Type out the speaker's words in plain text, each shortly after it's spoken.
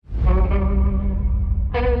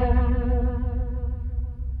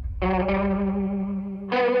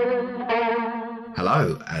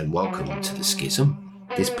and welcome to the Schism.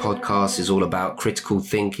 This podcast is all about critical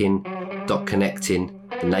thinking, dot connecting,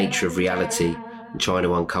 the nature of reality, and trying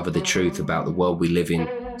to uncover the truth about the world we live in,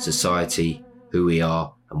 society, who we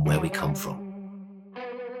are, and where we come from.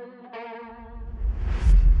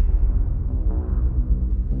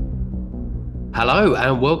 Hello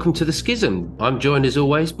and welcome to the Schism. I'm joined as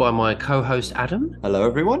always by my co-host Adam. Hello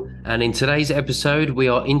everyone. And in today's episode we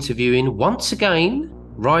are interviewing once again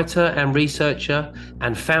writer and researcher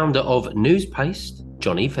and founder of Newspaste,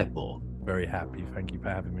 Johnny Vedmore. Very happy. Thank you for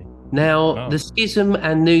having me. Now, The Schism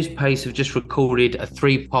and Newspaste have just recorded a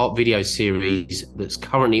 3-part video series that's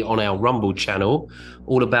currently on our Rumble channel,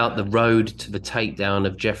 all about the road to the takedown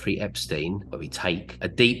of Jeffrey Epstein, where we take a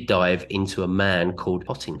deep dive into a man called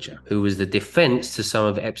Pottinger, who was the defense to some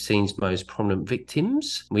of Epstein's most prominent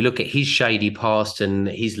victims. We look at his shady past and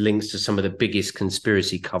his links to some of the biggest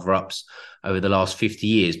conspiracy cover-ups over the last 50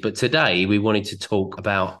 years. But today we wanted to talk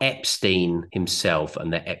about Epstein himself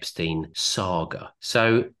and the Epstein saga.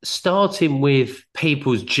 So starting with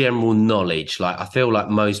people's general knowledge, like I feel like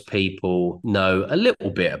most people know a little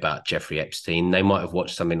bit about Jeffrey Epstein. They might have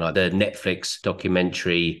watched something like the Netflix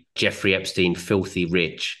documentary, Jeffrey Epstein, Filthy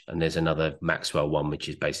Rich. And there's another Maxwell one, which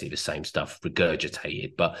is basically the same stuff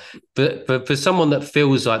regurgitated. But for someone that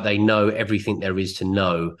feels like they know everything there is to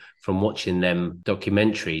know from watching them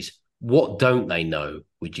documentaries, what don't they know,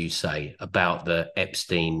 would you say, about the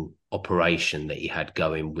Epstein operation that he had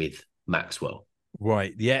going with Maxwell?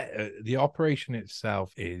 Right. Yeah. The operation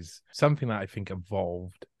itself is something that I think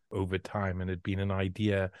evolved over time and had been an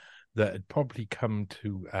idea that had probably come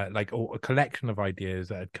to or a collection of ideas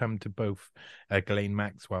that had come to both Ghislaine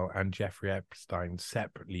Maxwell and Jeffrey Epstein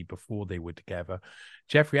separately before they were together.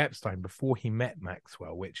 Jeffrey Epstein, before he met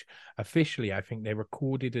Maxwell, which officially I think they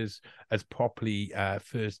recorded as properly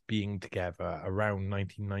first being together around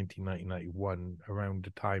 1990, 1991, around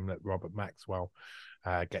the time that Robert Maxwell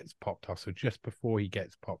gets popped off. So just before he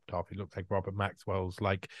gets popped off, it looks like Robert Maxwell's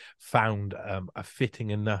found a fitting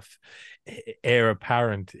enough heir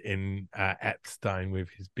apparent in Epstein with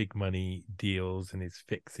his big money deals and his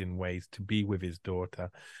fixing ways to be with his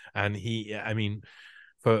daughter. And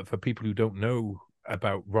for people who don't know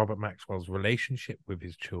about Robert Maxwell's relationship with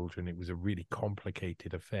his children, it was a really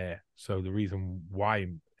complicated affair. So the reason why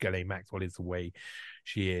Ghislaine Maxwell is the way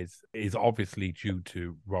she is obviously due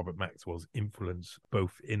to Robert Maxwell's influence,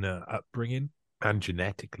 both in her upbringing and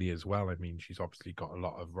genetically as well. I mean, she's obviously got a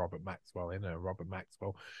lot of Robert Maxwell in her. Robert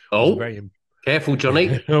Maxwell was very careful,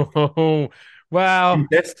 Johnny. Well,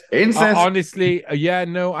 incest. Honestly, I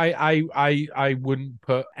wouldn't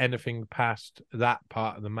put anything past that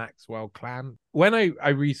part of the Maxwell clan. When I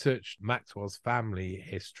researched Maxwell's family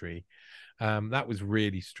history, that was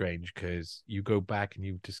really strange because you go back and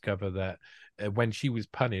you discover that when she was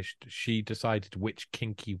punished, she decided which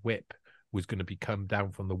kinky whip was going to come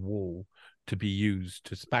down from the wall to be used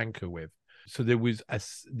to spank her with. So there was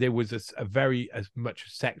a very as much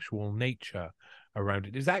sexual nature around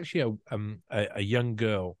it. There's actually a young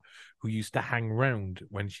girl who used to hang around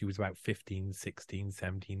when she was about 15, 16,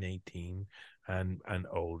 17, 18 and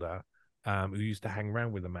older, who used to hang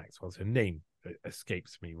around with the Maxwells. Her name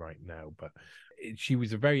escapes me right now, but she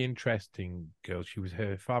was a very interesting girl.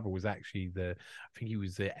 Her father was actually I think he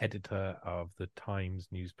was the editor of the Times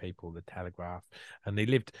newspaper, or the Telegraph, and they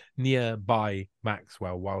lived nearby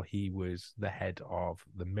Maxwell while he was the head of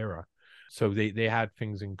the Mirror. So they had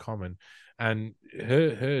things in common. And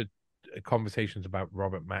her conversations about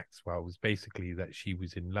Robert Maxwell was basically that she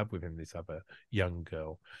was in love with him, this other young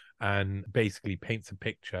girl, and basically paints a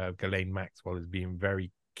picture of Ghislaine Maxwell as being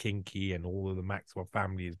very kinky and all of the Maxwell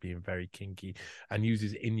family as being very kinky, and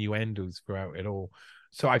uses innuendos throughout it all.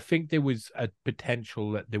 So I think there was a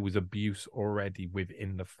potential that there was abuse already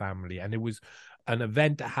within the family, and it was an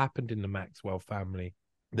event that happened in the Maxwell family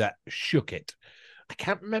that shook it. I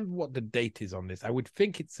can't remember what the date is on this. I would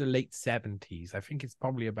think it's the late 70s. I think it's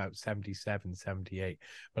probably about 77, 78,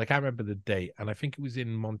 but I can't remember the date. And I think it was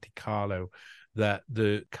in Monte Carlo that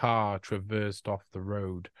the car traversed off the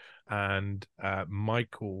road, and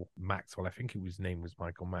Michael Maxwell, I think his name was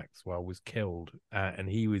Michael Maxwell, was killed. And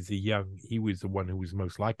he was the one who was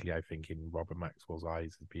most likely, I think, in Robert Maxwell's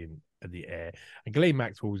eyes, as being the heir. And Ghislaine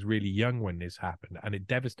Maxwell was really young when this happened, and it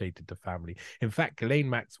devastated the family. In fact, Ghislaine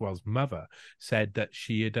Maxwell's mother said that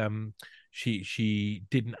she had she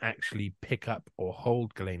didn't actually pick up or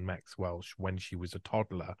hold Ghislaine Maxwell when she was a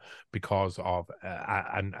toddler because of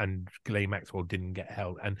and Ghislaine Maxwell didn't get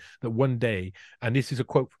held, and that one day, and this is a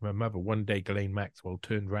quote from her mother, one day Ghislaine Maxwell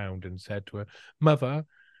turned round and said to her, "Mother,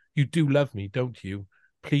 you do love me, don't you?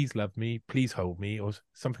 please love me, please hold me, or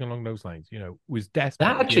something along those lines. Was desperate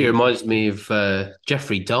That to be actually able to. reminds me of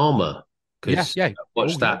Jeffrey Dahmer, Yeah, because yeah. I Oh,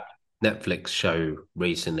 watched yeah. that Netflix show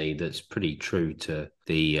recently that's pretty true to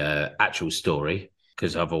the actual story,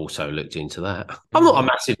 because I've also looked into that. I'm not a Hmm.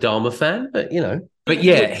 massive Dahmer fan, but you know. But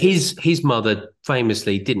yeah, his mother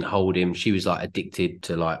famously didn't hold him. She was like addicted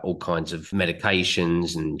to like all kinds of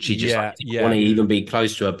medications, and she just like Yeah, didn't want yeah. to even be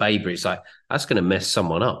close to her baby. It's like that's going to mess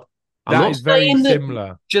someone up. I'm That not is very saying that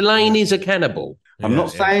similar. Jelaine Yeah, is a cannibal. I'm yeah,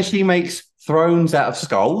 not yeah. saying she makes thrones out of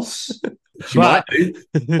skulls. She might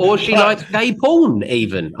But do. Or she but likes gay porn,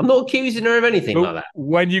 even. I'm not accusing her of anything But like that.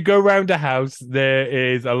 when you go around a house, there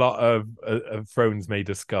is a lot of thrones made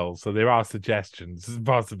of skulls. So there are suggestions,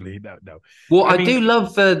 possibly. No, no. Well, I I mean, do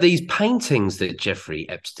love these paintings that Jeffrey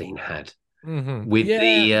Epstein had with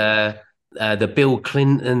yeah, the Bill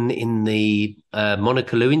Clinton in the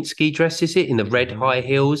Monica Lewinsky dress, is it, in the red mhm. high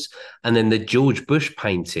heels, and then the George Bush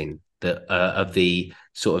painting that of the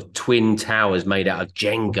sort of twin towers made out of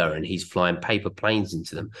Jenga, and he's flying paper planes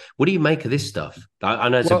into them. What do you make of this stuff? I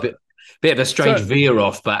know it's a Well, bit of a strange so veer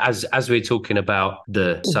off, but as we're talking about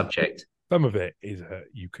the subject. some of it is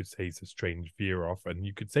you could say it's a strange veer off, and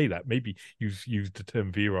you could say that maybe you used the term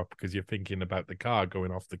veer off because you're thinking about the car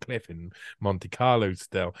going off the cliff in Monte Carlo,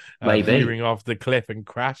 still Maybe. veering off the cliff and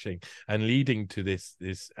crashing, and leading to this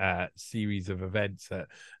series of events that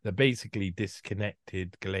basically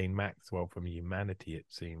disconnected Ghislaine Maxwell from humanity, it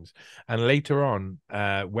seems. And later on,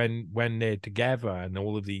 when they're together and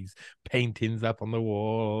all of these paintings up on the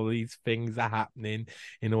wall, all these things are happening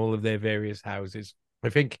in all of their various houses. I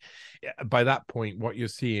think by that point, what you're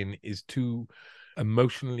seeing is two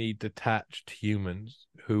emotionally detached humans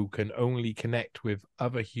who can only connect with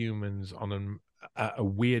other humans on a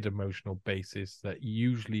weird emotional basis that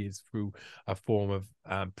usually is through a form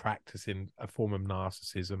of practicing a form of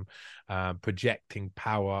narcissism, projecting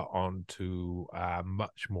power onto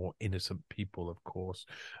much more innocent people, of course.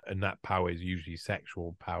 And that power is usually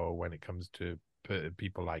sexual power when it comes to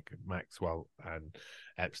people like Maxwell and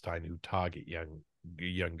Epstein, who target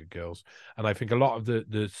younger girls. And I think a lot of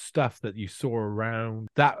the stuff that you saw around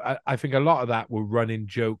that, I think a lot of that will run in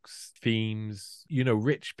jokes, themes.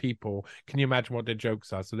 Rich people, can you imagine what their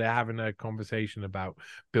jokes are? So they're having a conversation about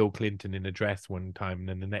Bill Clinton in a dress one time, and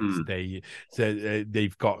then the next day, so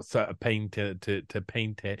they've got sort of paint to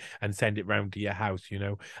paint it and send it round to your house,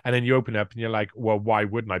 and then you open it up and you're like, well, why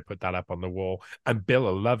wouldn't I put that up on the wall? And Bill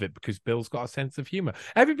will love it because Bill's got a sense of humor.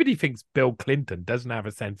 Everybody thinks Bill Clinton doesn't have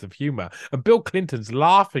a sense of humor, and Bill Clinton's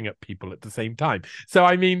laughing at people at the same time. So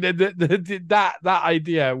I mean, that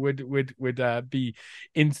idea would be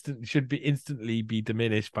should be instantly be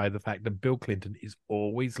diminished by the fact that Bill Clinton is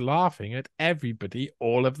always laughing at everybody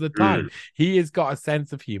all of the time. He has got a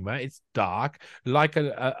sense of humor. It's dark, like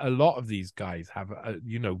a lot of these guys have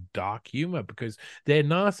dark humor because they're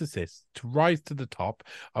narcissists to rise to the top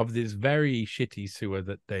of this very shitty sewer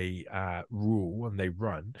that they rule and they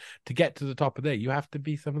run. To get to the top of there, you have to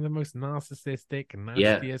be some of the most narcissistic and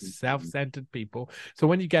nastiest, self-centered people. So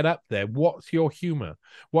when you get up there, what's your humor?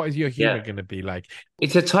 What is your humor going to be like?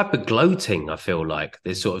 It's a type of gloating, I feel like.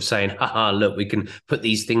 They're sort of saying, haha, look, we can put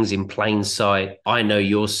these things in plain sight. I know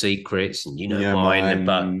your secrets and you know mine,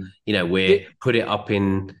 but we put it up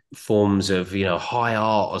in forms of, high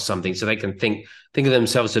art or something, so they can think of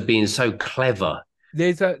themselves as being so clever.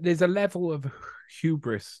 There's a level of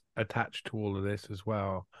hubris attached to all of this as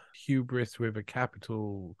well. Hubris with a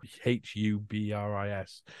capital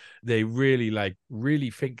Hubris. They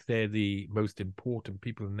really think they're the most important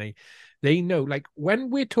people, and they know, like,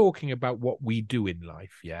 when we're talking about what we do in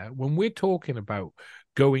life, when we're talking about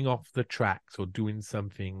going off the tracks or doing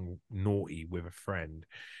something naughty with a friend,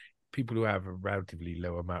 people who have a relatively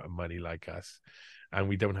low amount of money like us, and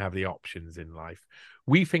we don't have the options in life,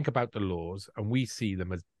 we think about the laws and we see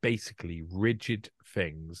them as basically rigid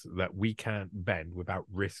things that we can't bend without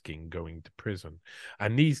risking going to prison.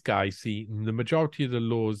 And these guys see the majority of the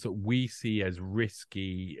laws that we see as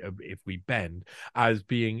risky if we bend as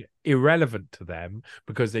being irrelevant to them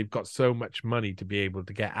because they've got so much money to be able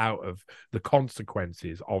to get out of the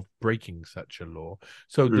consequences of breaking such a law.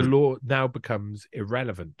 So the law now becomes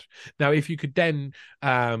irrelevant. Now, if you could then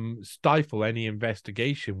stifle any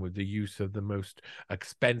investigation with the use of the most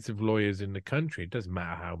expensive lawyers in the country, it doesn't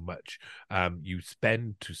matter how much you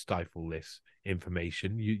spend to stifle this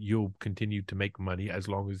information, you'll continue to make money as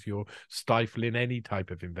long as you're stifling any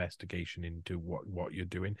type of investigation into what you're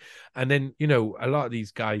doing. And then a lot of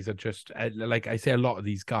these guys are just, like I say, a lot of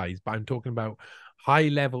these guys, but I'm talking about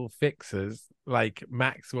high-level fixers like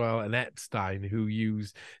Maxwell and Epstein, who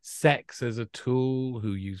use sex as a tool,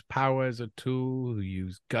 who use power as a tool, who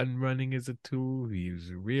use gun running as a tool, who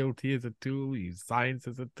use realty as a tool, who use science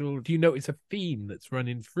as a tool. Do you notice a theme that's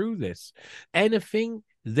running through this? Anything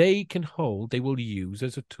they can hold, they will use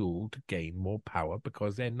as a tool to gain more power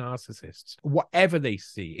because they're narcissists. Whatever they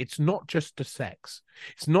see, it's not just the sex.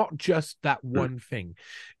 It's not just that one thing.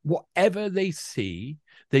 Whatever they see,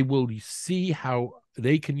 they will see how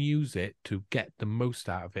they can use it to get the most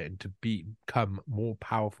out of it and to become more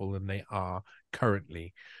powerful than they are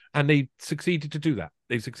currently. And they succeeded to do that.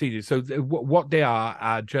 They succeeded. So what they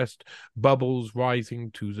are just bubbles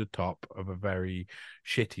rising to the top of a very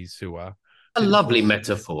shitty sewer. A lovely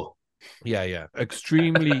metaphor. Yeah.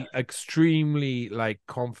 Extremely, extremely like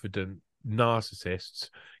confident narcissists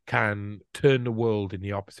can turn the world in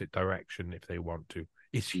the opposite direction if they want to.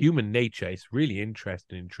 It's human nature. It's really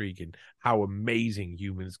interesting, intriguing how amazing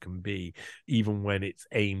humans can be, even when it's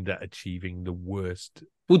aimed at achieving the worst.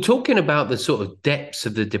 Well, talking about the sort of depths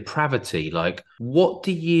of the depravity, like what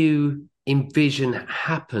do you envision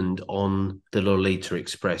happened on the Lolita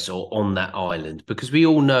Express or on that island? Because we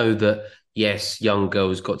all know that, yes, young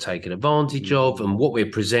girls got taken advantage of, and what we're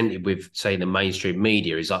presented with, say, the mainstream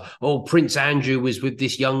media is like, oh, Prince Andrew was with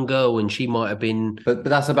this young girl and she might have been but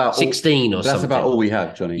that's about 16 or something. That's about all we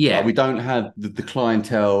have, Johnny. Yeah. Like, we don't have the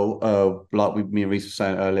clientele, me and Reese were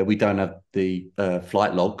saying earlier, we don't have the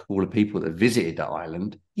flight log, all the people that visited that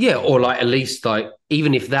island. Yeah, or like at least like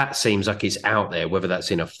even if that seems like it's out there, whether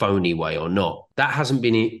that's in a phony way or not, that hasn't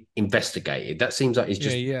been investigated. That seems like it's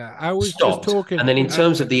just I was stopped. just talking, and then in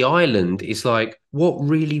terms of the island, it's like what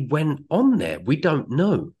really went on there? We don't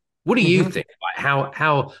know. What do you think? Like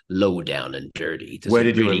how low down and dirty does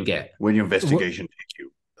it really get? When your investigation takes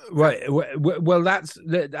you? Right. Well,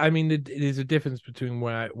 I mean, there's a difference between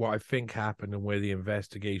what I think happened and where the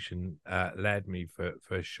investigation led me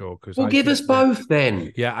for sure. Because give us both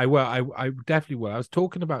then. Yeah, I will. I definitely will. I was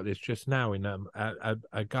talking about this just now in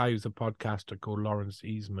a guy who's a podcaster called Lawrence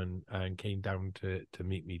Easman and came down to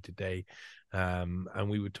meet me today, and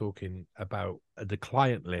we were talking about the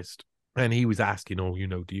client list. And he was asking,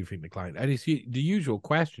 do you think the client? And it's the usual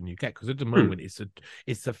question you get, because at the moment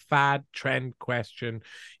it's a fad trend question.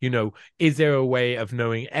 Is there a way of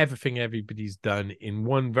knowing everything everybody's done in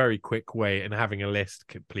one very quick way and having a list,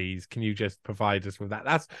 please? Can you just provide us with that?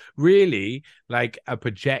 That's really like a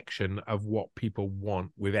projection of what people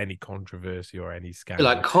want with any controversy or any scandal.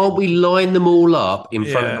 Like, can't we line them all up in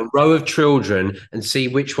front of a row of children and see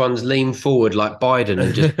which ones lean forward like Biden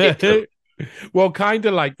and just hit them? Well, kind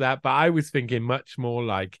of like that, but I was thinking much more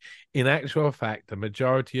like, in actual fact, the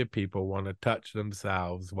majority of people want to touch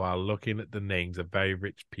themselves while looking at the names of very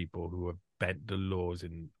rich people who have bent the laws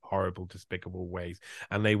in horrible, despicable ways,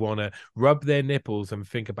 and they want to rub their nipples and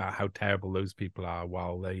think about how terrible those people are,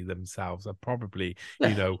 while they themselves are probably,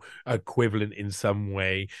 equivalent in some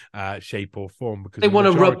way, shape, or form. Because they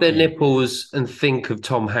want to rub their nipples and think of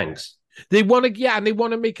Tom Hanks. They want to, and they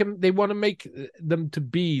want to make them. They want to make them to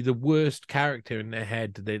be the worst character in their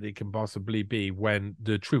head that they can possibly be. When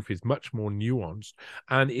the truth is much more nuanced,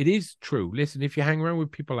 and it is true. Listen, if you hang around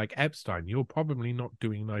with people like Epstein, you're probably not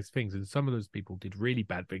doing nice things, and some of those people did really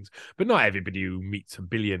bad things. But not everybody who meets a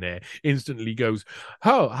billionaire instantly goes,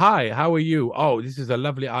 "Oh, hi, how are you? Oh, this is a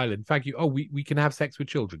lovely island. Thank you. Oh, we can have sex with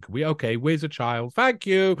children. Can we? Okay, where's a child? Thank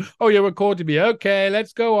you. Oh, you're recording me. Okay,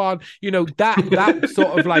 let's go on. That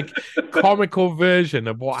sort of like comical version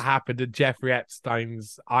of what happened at Jeffrey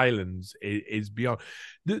Epstein's islands is beyond.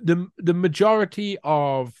 The majority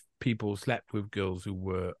of people slept with girls who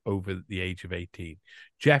were over the age of 18.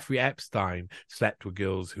 Jeffrey Epstein slept with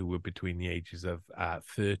girls who were between the ages of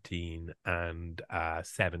 13 and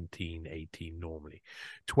 17, 18 normally.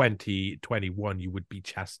 20, 21, you would be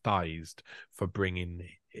chastised for bringing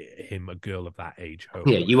him a girl of that age home.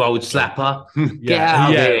 Yeah, you old slapper. Get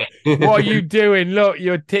out of here. What are you doing? Look,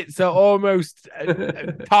 your tits are almost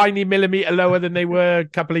a tiny millimeter lower than they were a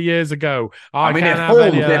couple of years ago. They're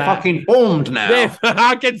formed. They're fucking formed now.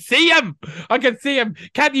 I can see them.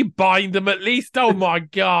 Can you bind them at least? Oh my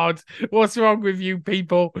God. What's wrong with you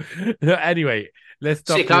people? Anyway, let's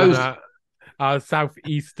stop doing that. Our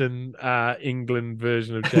southeastern England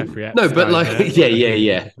version of Jeffrey Epstein. No, but like,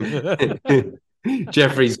 yeah.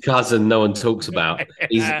 Jeffrey's cousin no one talks about.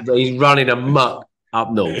 He's running amok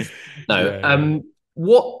up north. No.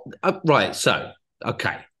 Right, so,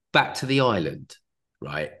 okay, back to the island,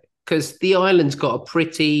 right? Because the island's got a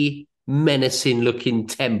pretty menacing looking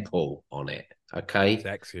temple on it, okay?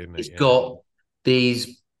 Sexy, isn't it? It's got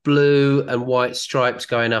these blue and white stripes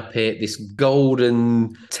going up it, this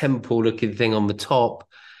golden temple looking thing on the top.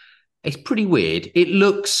 It's pretty weird. It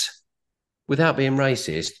looks, without being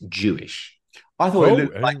racist, Jewish. I thought it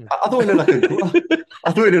looked like I thought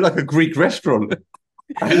it looked like a Greek restaurant.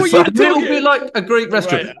 It's a little bit like a Greek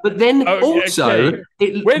restaurant, Right. but then also,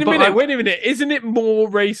 okay. Wait a minute. Isn't it more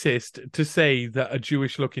racist to say that a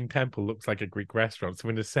Jewish-looking temple looks like a Greek restaurant? So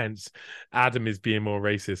in a sense, Adam is being more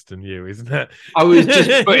racist than you, isn't that? I was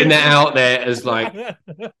just putting that out there as like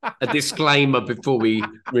a disclaimer before we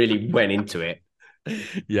really went into it.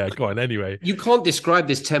 Yeah, go on. Anyway, You can't describe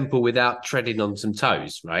this temple without treading on some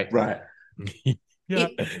toes, right? Right. yeah.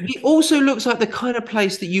 It also looks like the kind of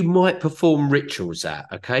place that you might perform rituals at,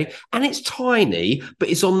 okay? And it's tiny, but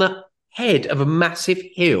it's on the head of a massive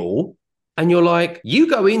hill. And you're like, you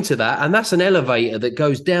go into that, and that's an elevator that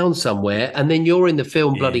goes down somewhere, and then you're in the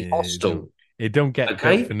film bloody Hostel. It don't get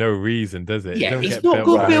built for no reason, does it? Yeah, it's not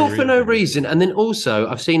got built for no reason. And then also,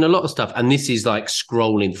 I've seen a lot of stuff, and this is like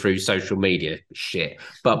scrolling through social media shit.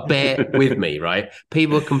 But bear with me, right?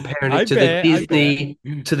 People are comparing it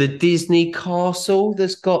to the Disney castle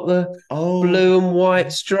that's got the blue and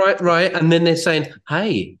white stripe, right? And then they're saying,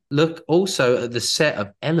 "Hey, look also at the set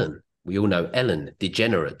of Ellen." We all know Ellen,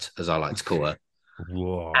 degenerate, as I like to call her.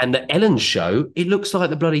 Whoa. And the Ellen show, it looks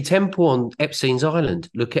like the bloody temple on Epstein's Island.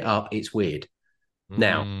 Look it up. It's weird.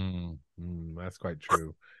 Now, that's quite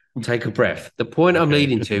true. Take a breath. The point I'm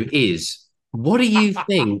leading to is, what do you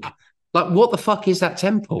think? Like, what the fuck is that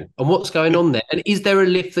temple? And what's going on there? And is there a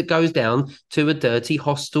lift that goes down to a dirty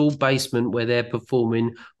hostel basement where they're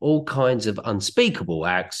performing all kinds of unspeakable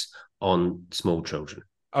acts on small children?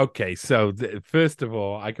 Okay, so first of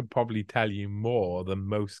all, I could probably tell you more than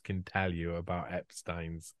most can tell you about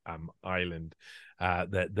Epstein's island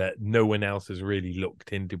that no one else has really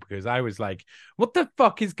looked into, because I was like, what the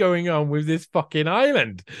fuck is going on with this fucking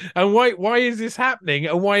island? And why is this happening?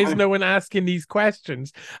 And why is no one asking these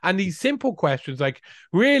questions? And these simple questions, like,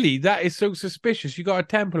 really, that is so suspicious. You got a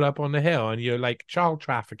temple up on the hill and you're like child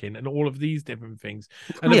trafficking and all of these different things.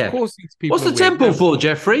 And of course, these people. What's the temple for,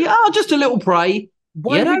 Jeffrey? Oh, just a little pray.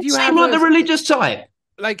 Why would you seem like the religious type?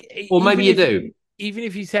 Like, or maybe you do. Even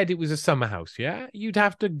if you said it was a summer house, yeah, you'd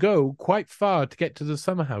have to go quite far to get to the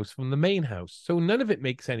summer house from the main house. So none of it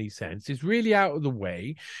makes any sense. It's really out of the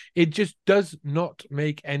way. It just does not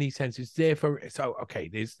make any sense. It's there for okay.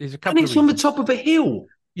 There's a couple. And it's on the top of a hill.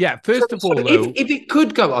 Yeah, first of all, though, if it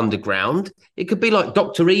could go underground, it could be like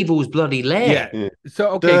Dr. Evil's bloody lair. Yeah. So,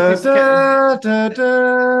 okay.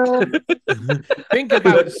 Think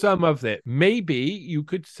about some of it. Maybe you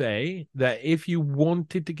could say that if you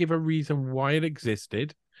wanted to give a reason why it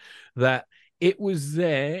existed, that it was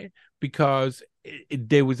there because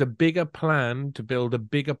there was a bigger plan to build a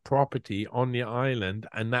bigger property on the island,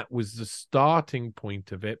 and that was the starting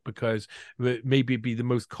point of it, because maybe it'd be the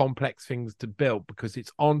most complex things to build because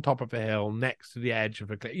it's on top of a hill next to the edge of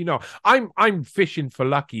a cliff. You know, I'm fishing for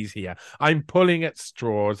luckies here. I'm pulling at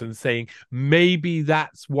straws and saying maybe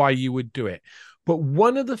that's why you would do it. But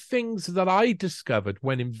one of the things that I discovered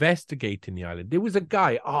when investigating the island, there was a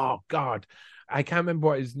guy, oh God, I can't remember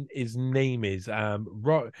what his name is. He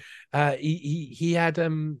had a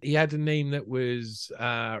name that was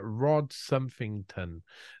Rod Somethington.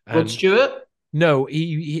 Rod Stewart? No,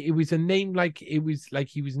 it was a name like he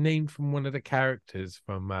was named from one of the characters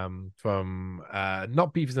from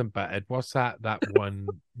not Beavis and Butthead. What's that one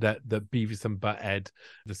that Beavis and Butthead,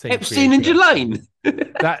 the same Epstein and Ghislaine.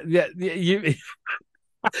 You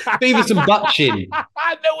Beavis and Butchin.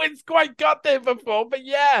 No one's quite got there before, but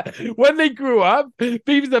yeah, when they grew up,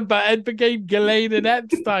 Beavis and Butthead became Ghislaine and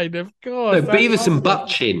Epstein, of course. No, Beavis and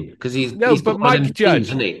Butchin, because he's but Mike Judge,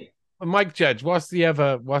 isn't he? Mike Judge. What's the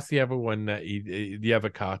other one that the other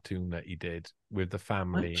cartoon that he did with the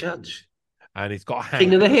family? Mike Judge, and he's got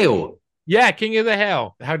King of the Hill. Yeah, King of the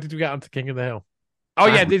Hill. How did we get onto King of the Hill? Oh,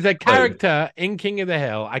 yeah, there's a character in King of the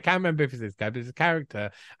Hill. I can't remember if it's this guy, but there's a character.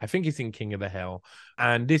 I think he's in King of the Hill.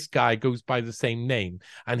 And this guy goes by the same name.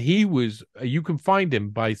 And you can find him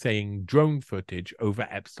by saying drone footage over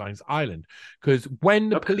Epstein's Island. Because when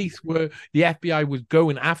the FBI was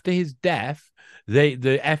going after his death, the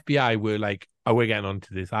FBI were like, oh, we're getting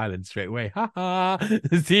onto this island straight away. Ha ha.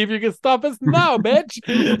 See if you can stop us now, bitch.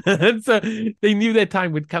 And so they knew their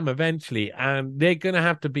time would come eventually. And they're going to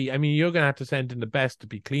have to be, you're going to have to send in the best to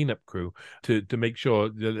be cleanup crew to make sure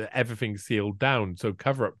that everything's sealed down. So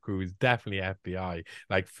cover-up crew is definitely FBI,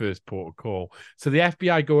 like first port of call. So the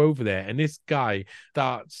FBI go over there, and this guy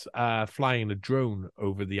starts flying a drone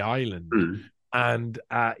over the island. And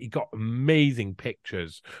he got amazing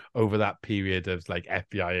pictures over that period of like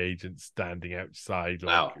FBI agents standing outside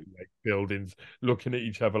Wow. like buildings, looking at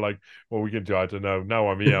each other like, "What we can do? I don't know. Now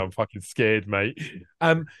I'm here. I'm fucking scared, mate."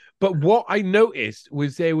 But what I noticed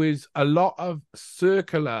was there was a lot of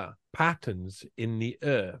circular patterns in the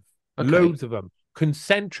earth, Okay. loads of them.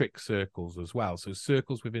 Concentric circles as well. So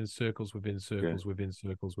circles within circles within circles within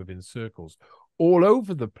circles within circles, all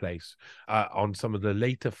over the place on some of the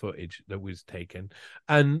later footage that was taken.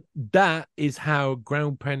 And that is how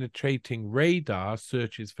ground penetrating radar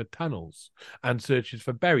searches for tunnels and searches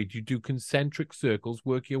for buried. You do concentric circles,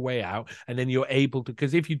 work your way out, and then you're able to,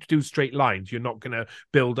 because if you do straight lines, you're not going to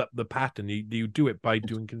build up the pattern. You do it by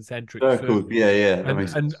doing concentric circles. Yeah.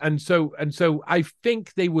 And so I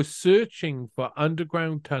think they were searching for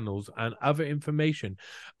underground tunnels and other information.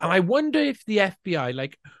 And I wonder if the FBI,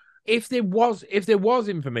 like, if there was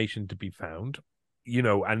information to be found,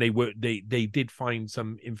 and they did find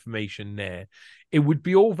some information there, it would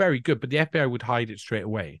be all very good, but the FBI would hide it straight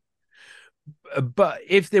away. But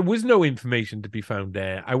if there was no information to be found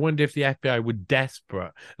there, I wonder if the FBI were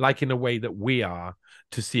desperate, like in a way that we are,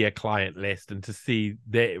 to see a client list and to see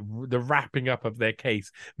the wrapping up of their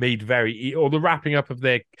case made or the wrapping up of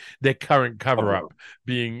their current cover up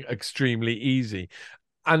being extremely easy.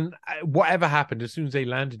 And whatever happened, as soon as they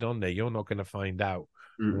landed on there, you're not going to find out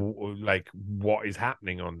like what is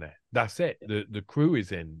happening on there. That's it. The crew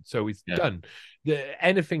is in, so it's done.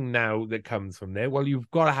 Anything now that comes from there, well,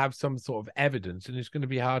 you've got to have some sort of evidence, and it's going to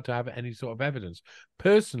be hard to have any sort of evidence.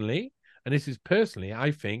 Personally, and this is personally,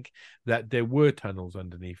 I think that there were tunnels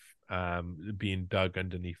underneath, being dug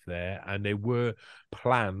underneath there, and there were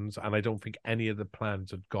plans, and I don't think any of the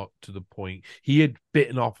plans had got to the point. He had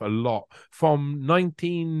bitten off a lot from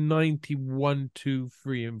 1991, 2,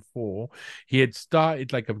 3, and 4. He had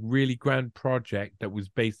started like a really grand project that was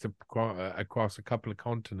based across a couple of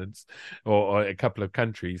continents or a couple of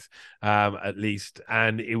countries, at least,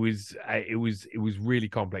 and it was really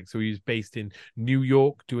complex. So he was based in New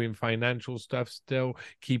York doing financial stuff, still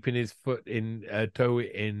keeping his foot in toe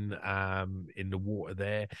in the water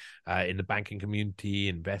there, in the banking community,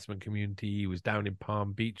 investment community. He was down in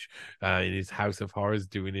Palm Beach in his House of Horrors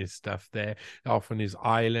doing his stuff there. Off on his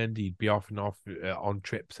island, he'd be off and off on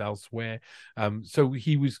trips elsewhere. So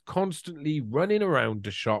he was constantly running around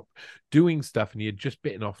the shop doing stuff, and he had just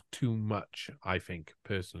bitten off too much, I think,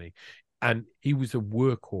 personally. And he was a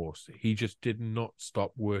workhorse. He just did not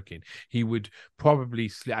stop working. He would probably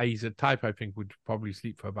sleep. He's a type, I think, would probably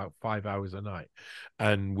sleep for about 5 hours a night,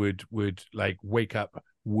 and would like wake up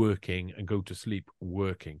working and go to sleep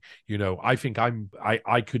working. I think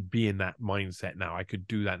I could be in that mindset now. I could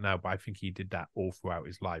do that now, but I think he did that all throughout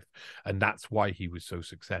his life, and that's why he was so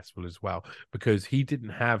successful as well, because he didn't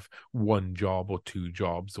have one job or two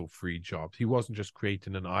jobs or three jobs. He wasn't just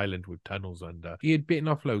creating an island with tunnels under. He had bitten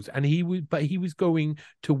off loads, and he was going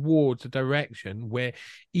towards a direction where,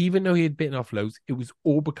 even though he had bitten off loads, it was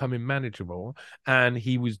all becoming manageable, and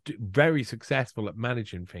he was very successful at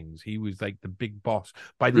managing things. He was like the big boss.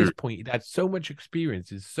 By this point, he'd had so much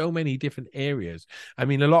experience in so many different areas. I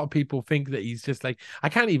mean, a lot of people think that he's just like, I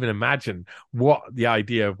can't even imagine what the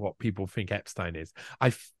idea of what people think Epstein is.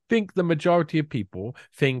 I think the majority of people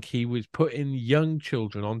think he was putting young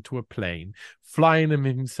children onto a plane, flying them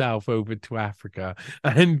himself over to Africa,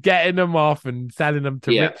 and getting them off and selling them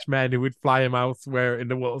to rich men who would fly him elsewhere in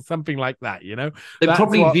the world, something like that. They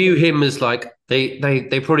probably view him as like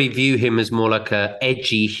they probably view him as more like a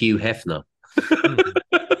edgy Hugh Hefner.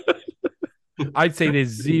 I'd say there's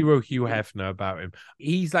zero Hugh Hefner about him.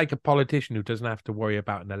 He's like a politician who doesn't have to worry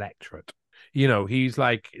about an electorate. He's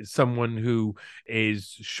like someone who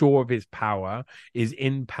is sure of his power, is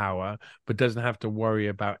in power, but doesn't have to worry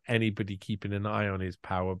about anybody keeping an eye on his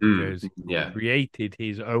power, because he created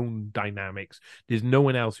his own dynamics. There's no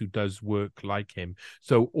one else who does work like him.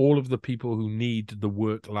 So all of the people who need the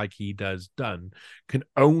work like he does done can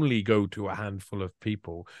only go to a handful of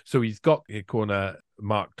people. So he's got a corner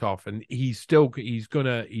marked off, and he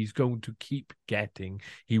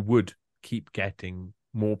would keep getting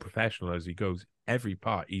more professional as he goes. Every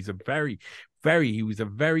part, he was a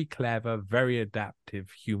very clever, very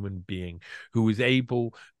adaptive human being who was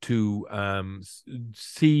able to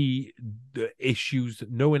see the issues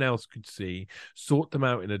that no one else could see, sort them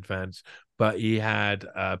out in advance. But he had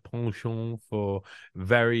a penchant for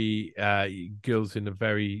very girls in a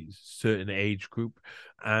very certain age group,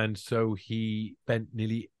 and so he spent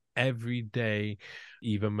nearly every day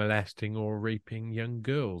either molesting or raping young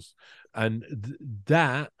girls, and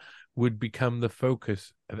that would become the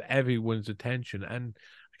focus of everyone's attention. And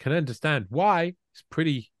I can understand why. It's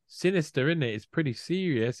pretty sinister, isn't it? It's pretty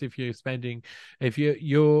serious if you're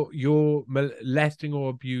molesting or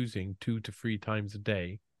abusing 2 to 3 times a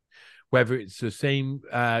day. Whether it's the same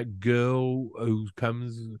girl who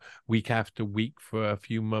comes week after week for a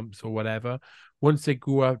few months or whatever, once they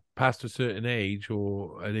grew up past a certain age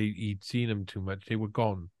or he'd seen them too much, they were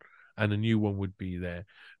gone, and a new one would be there.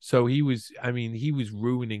 So he was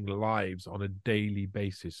ruining lives on a daily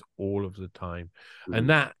basis all of the time. And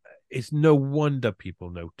that it's no wonder people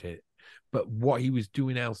note it. But what he was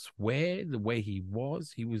doing elsewhere, the way he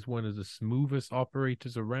was one of the smoothest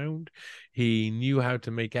operators around. He knew how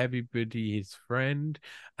to make everybody his friend,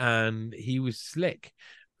 and he was slick,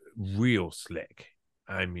 real slick.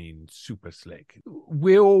 I mean, super slick.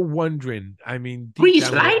 We're all wondering, I mean, Grease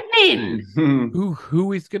lightning!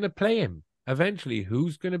 Who is going to play him? Eventually,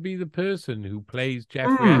 who's going to be the person who plays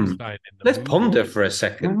Jeffrey Epstein in the Let's movie? ponder for a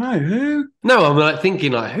second. No, who? No, I'm like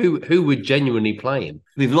thinking like who would genuinely play him?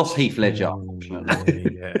 We've lost Heath Ledger,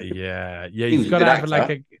 unfortunately. Yeah. He was You've got to have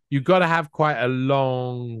actor. you've got to have quite a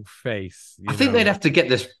long face. I think they'd have to get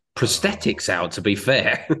the prosthetics out, to be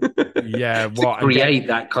fair. Yeah, to create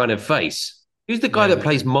that kind of face. Who's the guy that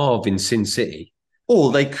plays Marv in Sin City?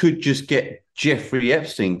 Or they could just get Jeffrey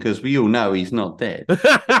Epstein, because we all know he's not dead. No.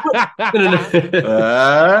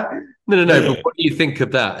 But what do you think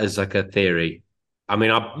of that as like a theory? I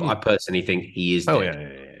mean, I personally think he is dead. Oh yeah.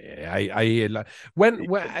 I hear like when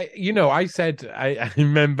I said I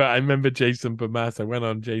remember Jason Bermas. I went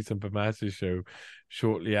on Jason Bermas's show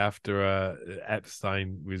shortly after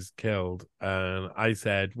Epstein was killed, and I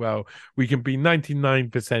said, well, we can be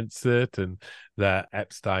 99% certain that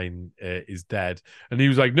Epstein is dead. And he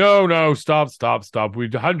was like, no, stop, we're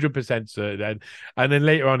 100% certain. And then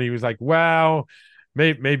later on he was like, well,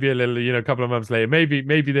 maybe a little, a couple of months later,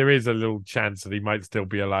 maybe there is a little chance that he might still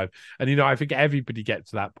be alive. And I think everybody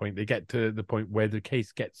gets to that point. They get to the point where the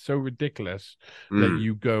case gets so ridiculous that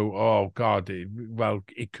you go, oh God,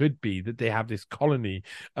 it could be that they have this colony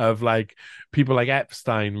of like people like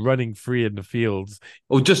Epstein running free in the fields,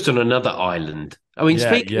 or just on another island. I mean,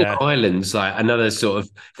 speaking of islands, like another sort of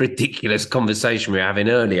ridiculous conversation we were having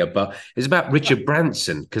earlier, but it's about Richard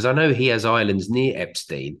Branson, because I know he has islands near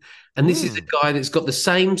Epstein. And this is a guy that's got the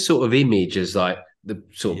same sort of image as like the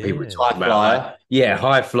sort of people we're talking about. Like,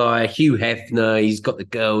 high flyer, Hugh Hefner. He's got the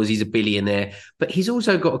girls. He's a billionaire. But he's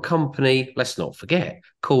also got a company, let's not forget,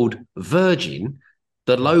 called Virgin.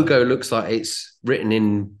 The logo looks like it's written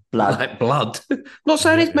in blood. Not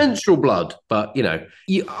saying it's menstrual blood, but,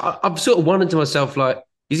 I've sort of wondered to myself, like,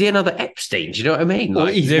 is he another Epstein? Do you know what I mean?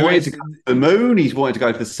 Like, he's wanted to go to the moon. He's wanted to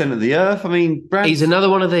go to the center of the earth. I mean, he's another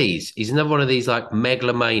one of these. He's another one of these like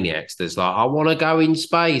megalomaniacs that's like, I want to go in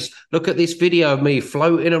space. Look at this video of me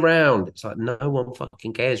floating around. It's like, no one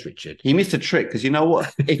fucking cares, Richard. He missed a trick, because you know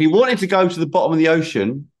what? If he wanted to go to the bottom of the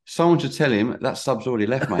ocean, someone should tell him that sub's already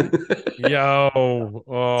left, mate. Too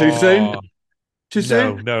soon? Too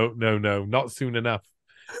soon? No, not soon enough.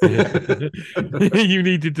 You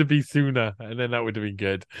needed to be sooner, and then that would have been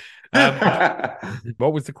good.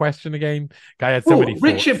 What was the question again? Guy had so many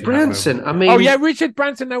Richard Branson. I mean, Richard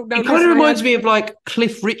Branson. No, it kind of reminds me of like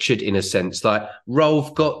Cliff Richard in a sense. Like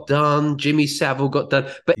Rolf got done, Jimmy Savile got done,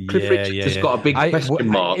 but Cliff Richard just got a big question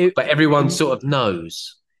mark. But everyone sort of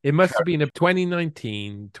knows. It must have been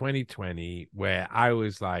 2019, 2020, where I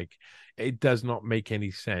was like, it does not make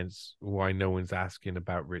any sense why no one's asking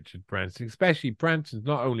about Richard Branson, especially Branson's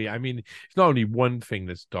it's not only one thing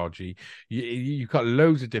that's dodgy. You've got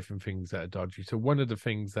loads of different things that are dodgy. So one of the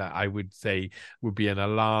things that I would say would be an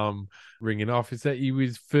alarm ringing off is that he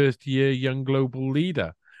was first year young global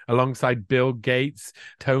leader, alongside Bill Gates,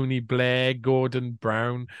 Tony Blair, Gordon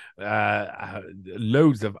Brown,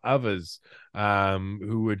 loads of others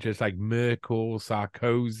who were just like Merkel,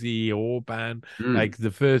 Sarkozy, Orban. Like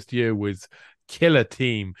the first year was killer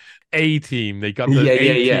team. A-team. They got the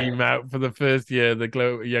A-team out for the first year,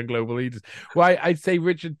 the young global leaders. Well, I'd say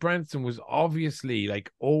Richard Branson was obviously like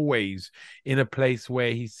always in a place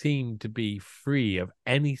where he seemed to be free of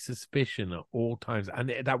any suspicion at all times.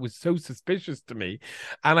 And that was so suspicious to me.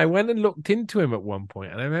 And I went and looked into him at one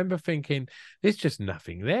point, and I remember thinking, there's just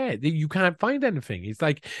nothing there. You can't find anything. It's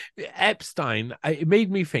like Epstein, it made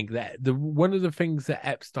me think that one of the things that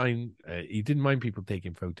Epstein, he didn't mind people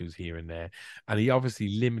taking photos here and there, and he obviously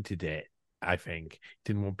limited it. I think he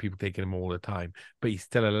didn't want people taking them all the time, but he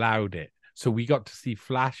still allowed it. So we got to see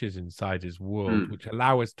flashes inside his world, which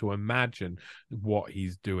allow us to imagine what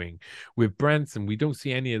he's doing. With Branson, we don't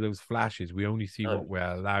see any of those flashes. We only see what we're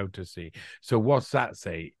allowed to see. So what's that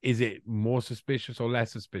say? Is it more suspicious or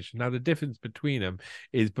less suspicious? Now, the difference between them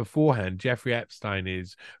is beforehand, Jeffrey Epstein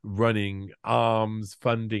is running arms,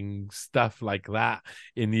 funding stuff like that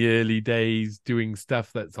in the early days, doing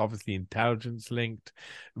stuff that's obviously intelligence linked.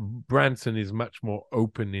 Branson is much more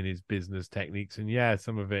open in his business techniques, and yeah,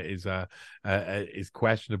 some of it is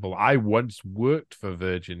questionable. I once worked for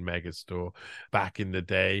Virgin Megastore back in the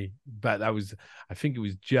day, but that was, I think it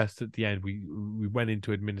was just at the end. We went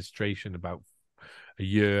into administration about a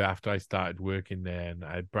year after I started working there,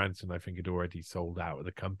 and Branson, I think, had already sold out of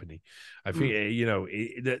the company. I think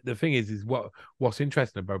the thing is what's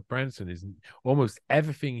interesting about Branson is almost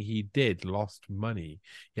everything he did lost money,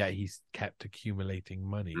 yet he's kept accumulating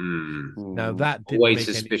money. Now that didn't Always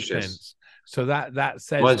make suspicious. any sense. So that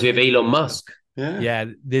says reminds me of Elon Musk. Yeah,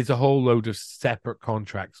 there's a whole load of separate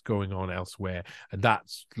contracts going on elsewhere, and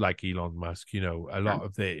that's like Elon Musk. A lot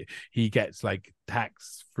of he gets like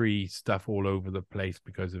tax-free stuff all over the place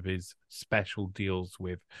because of his special deals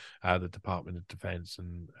with the Department of Defense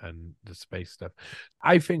and the space stuff.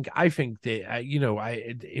 I think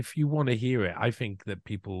that if you want to hear it, I think that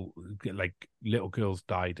people like little girls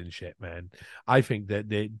died and shit, man. I think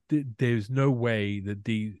that there's no way that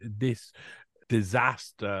this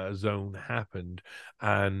disaster zone happened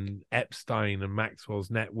and Epstein and Maxwell's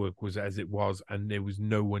network was as it was, and there was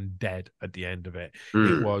no one dead at the end of it.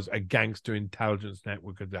 It was a gangster intelligence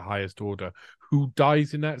network of the highest order. Who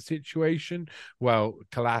dies in that situation? Well,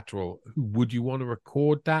 collateral. Would you want to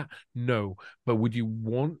record that? No. But would you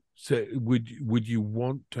want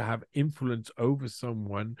to have influence over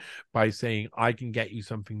someone by saying, I can get you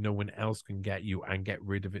something no one else can get you, and get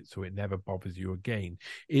rid of it so it never bothers you again?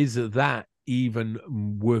 Is that even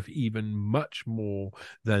worth even much more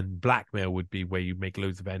than blackmail would be, where you make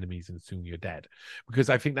loads of enemies and soon you're dead? Because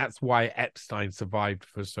I think that's why Epstein survived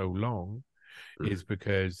for so long, is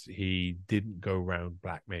because he didn't go around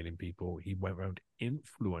blackmailing people. He went around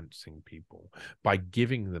influencing people by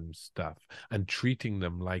giving them stuff and treating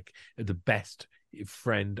them like the best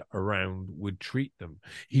friend around would treat them.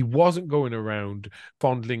 He wasn't going around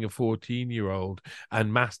fondling a 14-year-old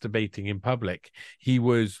and masturbating in public. He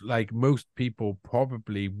was like, most people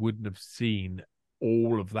probably wouldn't have seen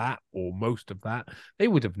all of that or most of that. They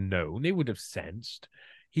would have known, they would have sensed.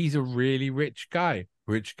 He's a really rich guy.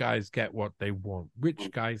 Rich guys get what they want.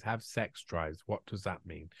 Rich guys have sex drives. What does that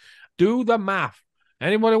mean? Do the math.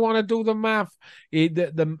 Anybody want to do the math?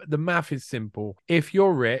 The math is simple. If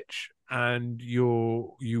you're rich and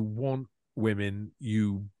you want women,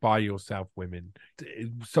 you buy yourself women.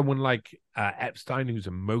 Someone like Epstein, who's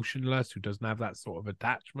emotionless, who doesn't have that sort of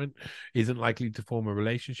attachment, isn't likely to form a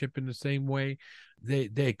relationship in the same way.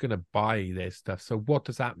 They're going to buy their stuff. So what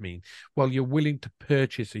does that mean? Well, you're willing to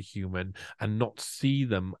purchase a human and not see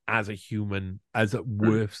them as a human, as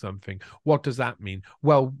worth something. What does that mean?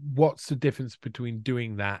 Well, what's the difference between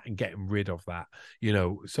doing that and getting rid of that?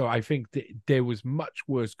 So I think there was much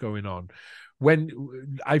worse going on. When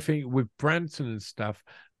I think with Branson and stuff,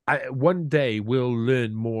 one day we'll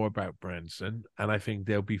learn more about Branson, and I think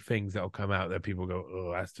there'll be things that'll come out that people go,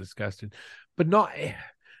 "Oh, that's disgusting," but not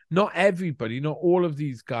everybody. Not all of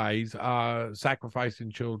these guys are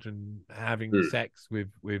sacrificing children, having sex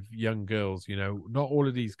with young girls. Not all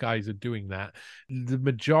of these guys are doing that. The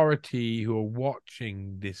majority who are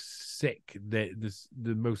watching this sick, the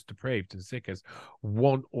most depraved and sickest,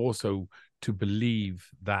 want also to believe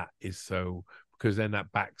that is so, because then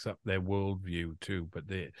that backs up their worldview too. But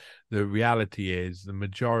the reality is, the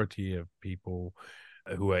majority of people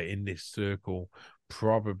who are in this circle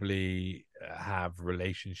probably have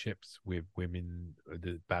relationships with women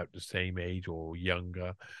about the same age or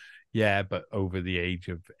younger. Yeah, but over the age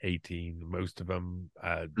of 18, most of them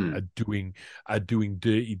are doing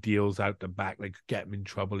dirty deals out the back. They could get them in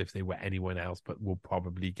trouble if they were anyone else, but will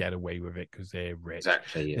probably get away with it because they're rich.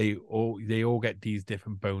 Exactly. Yeah. They all get these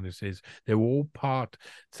different bonuses. They're all part.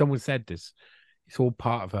 Someone said this. It's all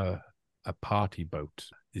part of a party boat.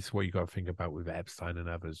 This is what you got to think about with Epstein and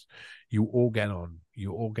others. You all get on,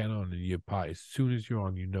 and you're part. As soon as you're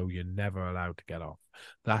on, you're never allowed to get off.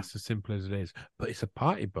 That's as simple as it is. But it's a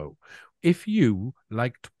party boat. If you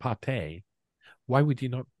like to partay, why would you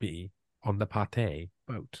not be on the partay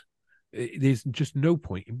boat? There's just no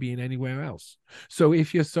point in being anywhere else. So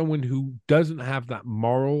if you're someone who doesn't have that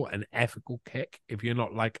moral and ethical kick, if you're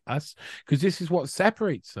not like us, because this is what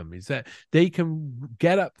separates them, is that they can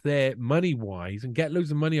get up there money wise and get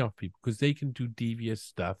loads of money off people because they can do devious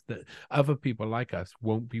stuff that other people like us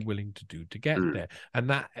won't be willing to do to get there. And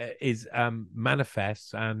that is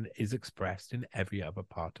manifests and is expressed in every other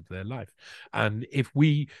part of their life. And if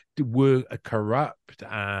we were corrupt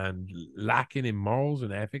and lacking in morals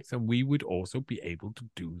and ethics, and we would also be able to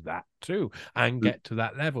do that too and get to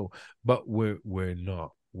that level, but we're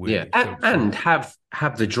not. And have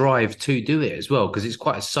the drive to do it as well, because it's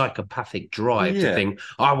quite a psychopathic drive to think,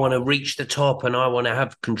 I want to reach the top and I want to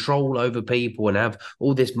have control over people and have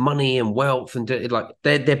all this money and wealth, and like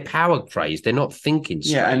they're power crazed. They're not thinking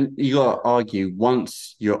straight. And you got to argue,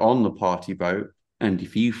 once you're on the party boat, and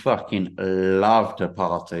if you fucking love to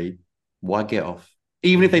party, why get off?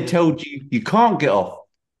 Even if they told you you can't get off,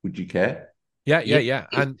 would you care? Yeah.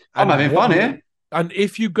 And I'm having fun here. And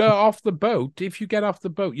if you get off the boat,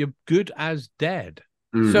 you're good as dead.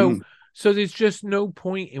 So there's just no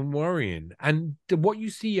point in worrying. And what you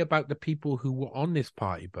see about the people who were on this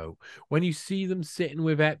party boat, when you see them sitting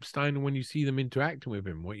with Epstein and when you see them interacting with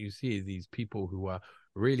him, what you see is these people who are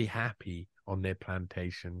really happy on their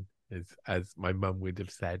plantation. As my mum would have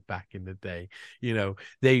said back in the day,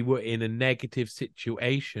 they were in a negative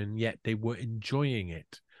situation, yet they were enjoying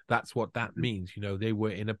it. That's what that means. They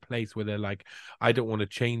were in a place where they're like, I don't want to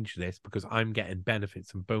change this because I'm getting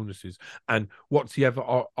benefits and bonuses. And what's the other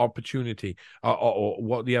opportunity or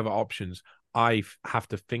what are the other options? I have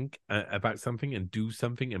to think about something and do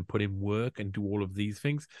something and put in work and do all of these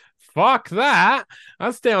things. Fuck that.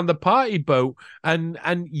 I'll stay on the party boat. And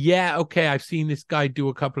yeah, okay, I've seen this guy do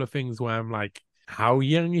a couple of things where I'm like, how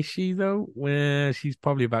young is she though? Well, she's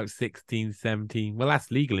probably about 16, 17. Well,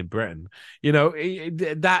 that's legal in Britain.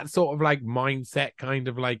 That sort of like mindset kind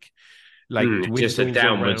of like just a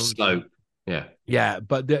downward slope. Yeah,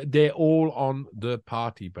 but they're all on the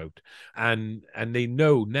party boat. And they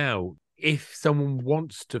know now, if someone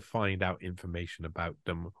wants to find out information about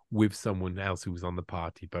them with someone else who's on the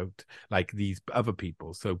party boat, like these other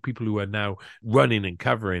people, so people who are now running and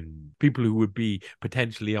covering, people who would be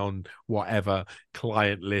potentially on whatever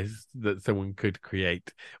client list that someone could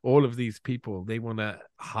create, all of these people, they want to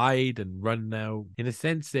hide and run now. In a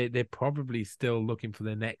sense, they're probably still looking for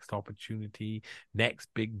their next opportunity, next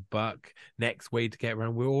big buck, next way to get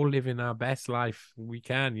around. We're all living our best life we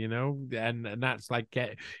can, and that's like,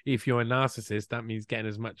 if you're a narcissist, that means getting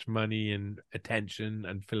as much money and attention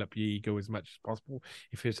and fill up your ego as much as possible.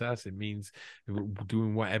 If it's us, it means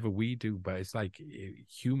doing whatever we do. But it's like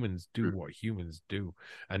humans do what humans do,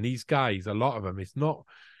 and these guys, a lot of them, it's not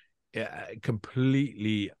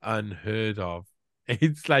completely unheard of.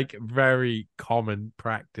 It's like very common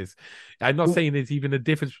practice. I'm not saying there's even a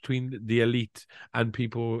difference between the elite and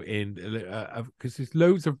people in, because there's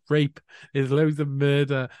loads of rape, there's loads of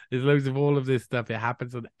murder, there's loads of all of this stuff. It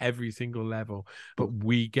happens on every single level, but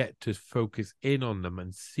we get to focus in on them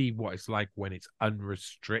and see what it's like when it's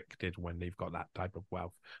unrestricted, when they've got that type of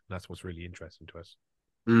wealth. And that's what's really interesting to us.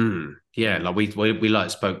 Yeah, like we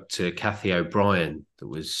like spoke to Kathy O'Brien, that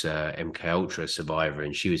was MK Ultra survivor,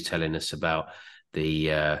 and she was telling us about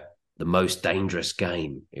the most dangerous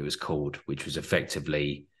game, it was called, which was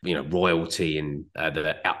effectively royalty in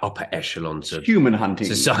the upper echelons of human hunting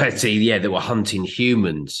society. They were hunting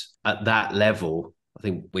humans at that level. I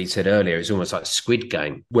think we said earlier it's almost like Squid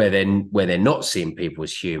Game, where they're not seeing people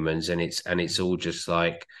as humans, and it's all just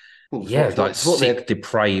like sick,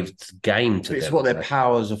 depraved game to them. It's what their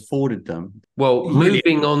powers afforded them. Well,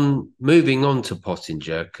 moving on to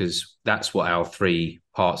Pottinger, because that's what our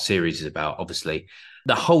 3-part series is about. Obviously,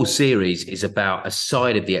 the whole series is about a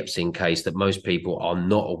side of the Epstein case that most people are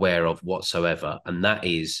not aware of whatsoever, and that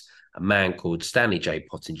is a man called Stanley J.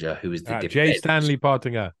 Pottinger, who is the J. Stanley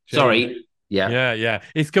Pottinger. Sorry. Yeah.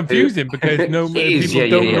 It's confusing because people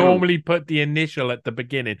don't normally put the initial at the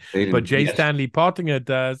beginning, but J. Stanley Pottinger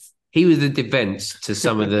does. He was the defense to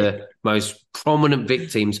some of the most prominent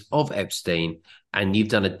victims of Epstein, and you've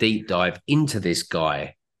done a deep dive into this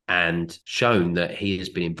guy and shown that he has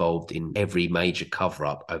been involved in every major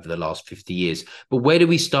cover-up over the last 50 years. But where do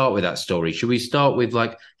we start with that story? Should we start with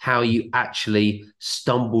like how you actually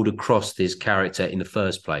stumbled across this character in the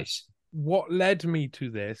first place? What led me to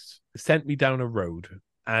this sent me down a road,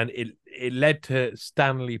 and it led to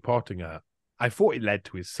Stanley Pottinger. I thought it led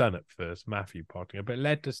to his son at first, Matthew Pottinger, but it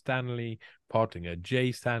led to Stanley Pottinger,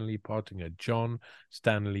 J. Stanley Pottinger, John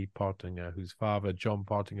Stanley Pottinger, whose father, John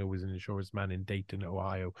Pottinger, was an insurance man in Dayton,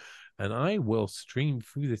 Ohio. And I will stream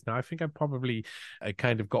through this now. I think I probably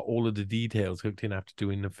kind of got all of the details hooked in after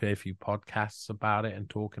doing a fair few podcasts about it and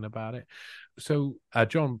talking about it. So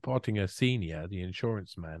John Pottinger Sr., the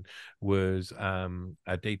insurance man, was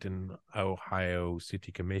a Dayton, Ohio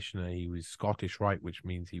city commissioner. He was Scottish Rite, which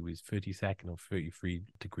means he was 32nd or 33rd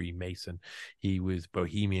degree Mason. He was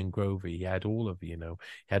Bohemian Grover. He had all of, he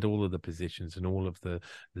had all of the positions and all of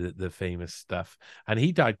the famous stuff. And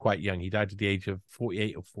he died quite young. He died at the age of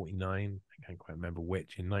 48 or 49. I can't quite remember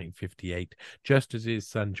which, in 1958, just as his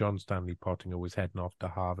son John Stanley Pottinger was heading off to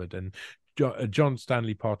Harvard. And John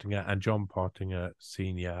Stanley Pottinger and John Pottinger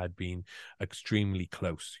Sr. had been extremely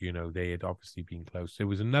close. They had obviously been close. There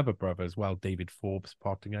was another brother as well, David Forbes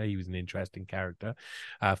Pottinger. He was an interesting character.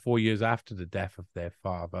 4 years after the death of their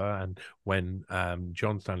father, and when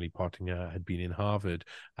John Stanley Pottinger had been in Harvard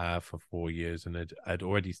for 4 years and had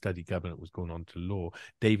already studied government, was going on to law,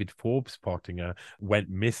 David Forbes Pottinger went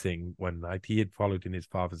missing one night. He had followed in his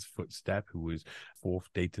father's footstep, who was fourth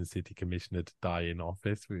Dayton City Commissioner to die in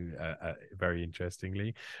office, very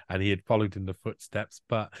interestingly, and he had followed in the footsteps,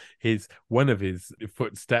 but one of his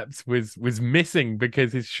footsteps was missing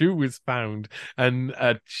because his shoe was found and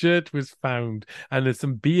a shirt was found, and there's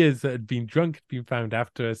some beers that had been found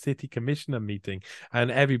after a city commissioner meeting,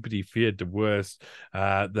 and everybody feared the worst,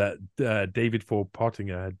 that David Ford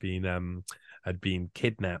Pottinger had been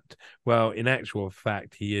kidnapped. Well, in actual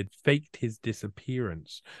fact, he had faked his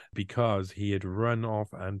disappearance because he had run off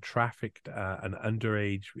and trafficked his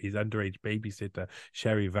underage babysitter,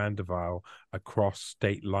 Sherry Vandervile, across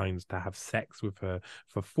state lines to have sex with her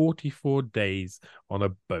for 44 days on a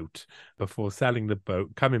boat before selling the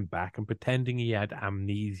boat, coming back and pretending he had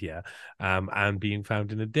amnesia, and being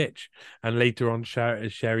found in a ditch. And later on,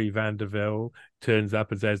 Sherry Vanderville turns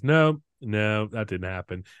up and says, no, that didn't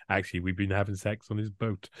happen. Actually, we've been having sex on his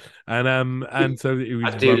boat. And so it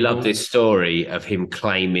was. I do love this story of him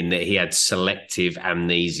claiming that he had selective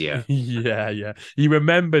amnesia. Yeah. He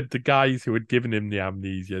remembered the guys who had given him the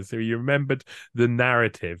amnesia. So he remembered the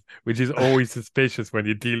narrative, which is always suspicious when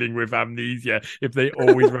you're dealing with amnesia, if they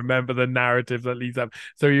always remember the narrative that leads up.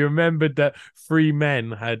 So he remembered that 3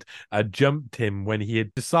 men had jumped him when he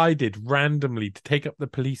had decided randomly to take up the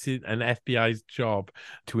police and FBI's job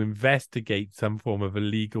to investigate some form of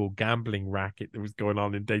illegal gambling racket that was going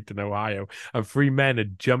on in Dayton, Ohio. And 3 men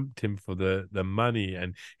had jumped him for the money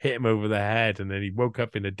and hit him over the head. And then he woke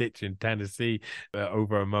up in a ditch in Tennessee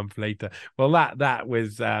over a month later. Well, that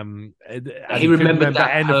was he remembered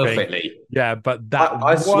that anything perfectly. Yeah, but that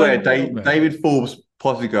I swear, David Forbes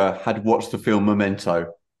Pottinger had watched the film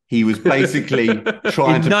Memento. He was basically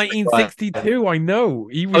trying in 1962. I know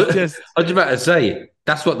he was just. I was about to say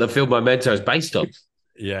that's what the film Memento is based on.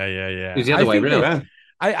 Yeah. It was the other way around.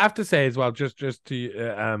 I have to say as well, just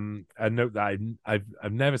to a note that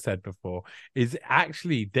I've never said before, is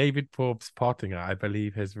actually David Forbes Pottinger, I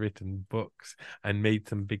believe, has written books and made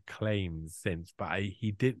some big claims since, but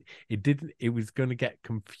it was going to get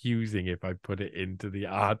confusing if I put it into the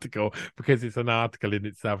article, because it's an article in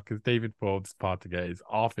itself, because David Forbes Pottinger is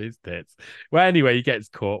off his tits. Well, anyway, he gets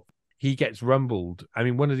caught. He gets rumbled. I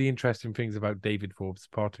mean, one of the interesting things about David Forbes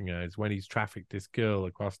Pottinger is when he's trafficked this girl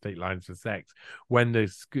across state lines for sex, when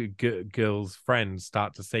this girl's friends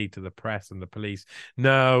start to say to the press and the police,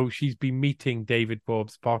 no, she's been meeting David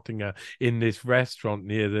Forbes Pottinger in this restaurant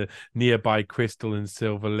near the nearby Crystal and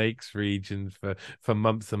Silver Lakes regions for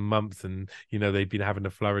months and months. And, they've been having a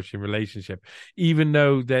flourishing relationship. Even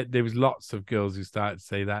though there was lots of girls who started to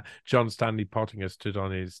say that, John Stanley Pottinger stood on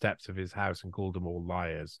his steps of his house and called them all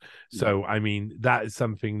liars. So, I mean, that is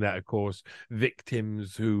something that, of course,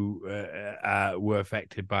 victims who were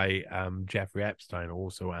affected by Jeffrey Epstein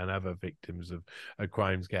also, and other victims of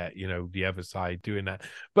crimes get, the other side doing that.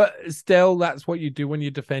 But still, that's what you do when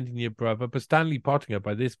you're defending your brother. But Stanley Pottinger,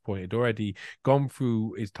 by this point, had already gone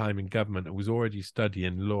through his time in government and was already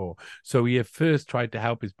studying law. So he had first tried to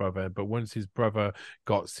help his brother, but once his brother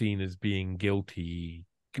got seen as being guilty,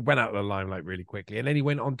 went out of the limelight really quickly, and then he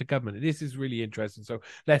went on to government. This is really interesting, so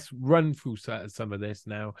let's run through some of this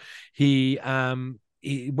now.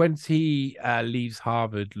 Once he leaves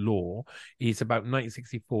Harvard Law, he's about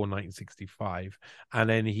 1964, 1965, and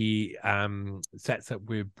then he sets up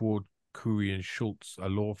with Broad, Curry and Schultz, a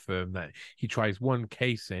law firm that he tries one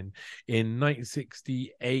case in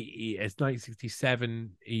 1968. It's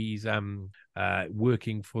 1967. He's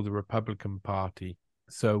working for the Republican Party.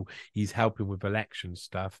 So he's helping with election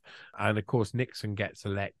stuff. And of course, Nixon gets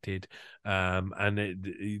elected. And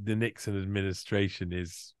the Nixon administration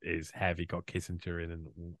is heavy, got Kissinger in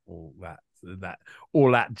and all that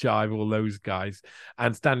all that jive, all those guys.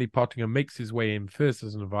 And Stanley Pottinger makes his way in first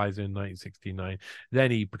as an advisor in 1969.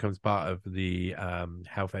 Then he becomes part of the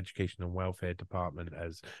Health, Education and Welfare Department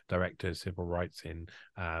as Director of Civil Rights in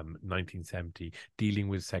 1970, dealing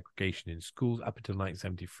with segregation in schools up until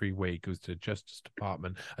 1973, where he goes to the Justice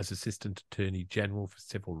Department as Assistant Attorney General for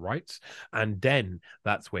Civil Rights. And then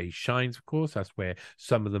that's where he shines, of course. That's where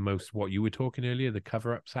some of the most, what you were talking earlier, the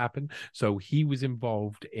cover-ups happen. So he was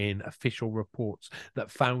involved in official reports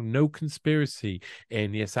that found no conspiracy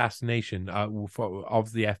in the assassination of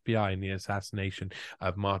the FBI in the assassination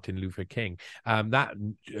of Martin Luther King.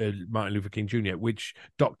 Martin Luther King Jr., which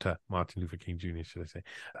Dr. Martin Luther King Jr., should I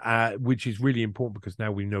say, which is really important because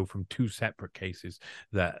now we know from two separate cases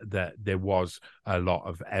that there was a lot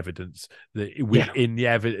of evidence that within the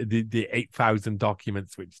 8,000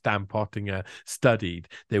 documents which Stan Pottinger studied,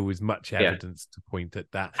 there was much evidence to point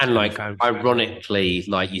at that. And like, ironically,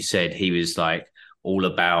 like you said, he was like all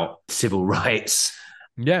about civil rights.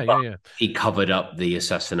 Yeah. He covered up the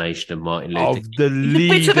assassination of Martin Luther King. The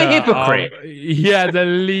leader, bit of a hypocrite. The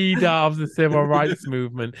leader of the civil rights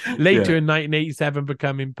movement. Later in 1987,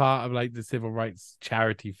 becoming part of like the civil rights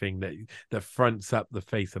charity thing that fronts up the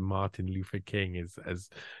face of Martin Luther King as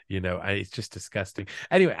you know, and it's just disgusting.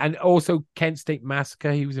 Anyway, and also Kent State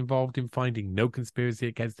Massacre. He was involved in finding no conspiracy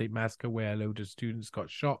at Kent State Massacre, where a load of students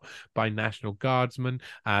got shot by National Guardsmen.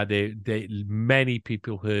 Many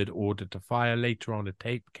people heard "Order to Fire." Later on, a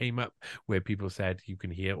tape came up where people said you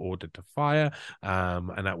can hear "Order to Fire,"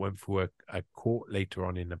 and that went through a court later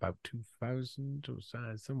on in about 2000 or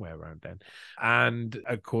somewhere around then. And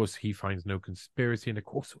of course, he finds no conspiracy. And of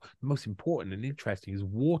course, the most important and interesting is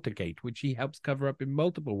Watergate, which he helps cover up in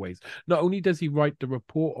multiple ways. Not only does he write the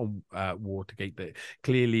report on Watergate that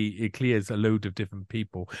it clears a load of different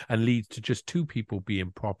people and leads to just two people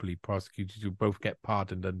being properly prosecuted, who both get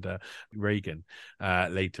pardoned under Reagan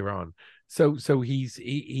later on. So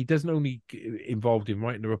he doesn't only involved in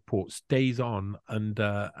writing the report, stays on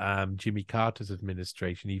under Jimmy Carter's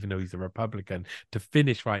administration, even though he's a Republican, to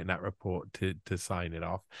finish writing that report to sign it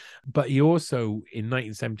off. But he also, in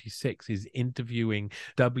 1976, is interviewing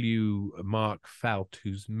W. Mark Felt,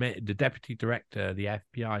 who's the deputy director of the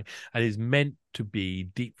FBI, and is meant to be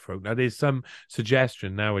Deep Throat. Now, there's some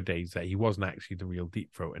suggestion nowadays that he wasn't actually the real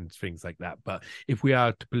Deep Throat and things like that. But if we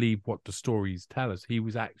are to believe what the stories tell us, he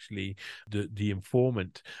was actually the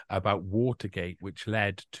informant about Watergate, which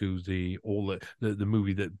led to the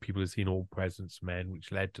movie that people have seen, All President's Men,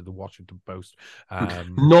 which led to the Washington Post.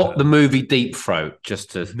 Not the movie Deep Throat,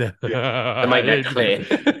 just to make that clear.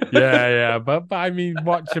 yeah. But I mean,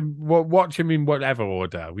 watch him in whatever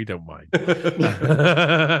order. We don't mind.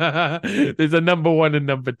 There's a number one and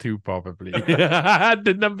number two, probably.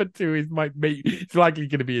 The number two it's likely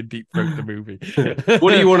going to be a Deep Throat, the movie.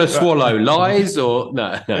 What do you want to swallow? Lies or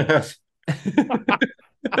no?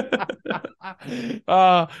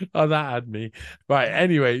 Oh, that had me. Right.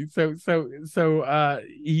 Anyway, so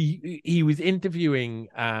he was interviewing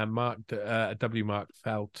W. Mark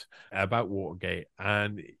Felt about Watergate,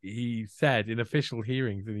 and he said in official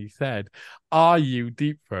hearings, "Are you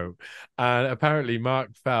Deep Throat?" And apparently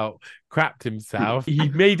Mark Felt crapped himself. He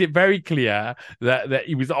made it very clear that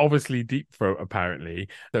he was obviously Deep Throat, apparently.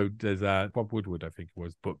 So there's Bob Woodward, I think it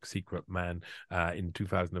was, book Secret Man in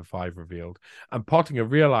 2005 revealed. And Pottinger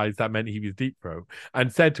realized that meant he was Deep Throat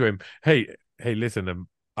and said to him, hey, listen,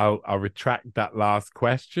 I'll retract that last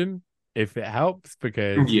question if it helps,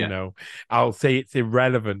 because you know, I'll say it's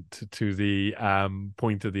irrelevant to the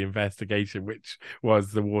point of the investigation, which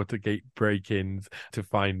was the Watergate break-ins to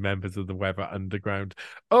find members of the Weather Underground.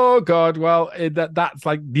 Oh God, well, that's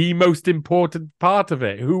like the most important part of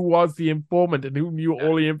it. Who was the informant and who knew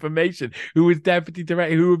all the information? Who was deputy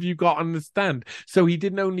director? Who have you got on the stand? So he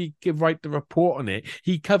didn't only write the report on it,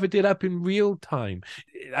 he covered it up in real time.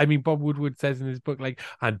 I mean, Bob Woodward says in his book, like,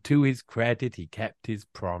 and to his credit, he kept his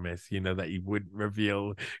promise, that he wouldn't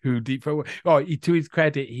reveal who Deep Throat was. To his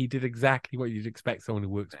credit, he did exactly what you'd expect someone who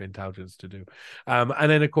works for intelligence to do. And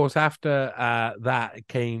then, of course, after that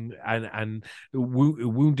came and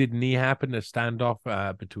Wounded Knee happened, a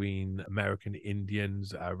standoff between American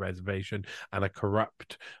Indians reservation and a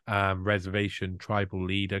corrupt reservation tribal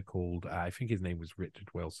leader called, I think his name was Richard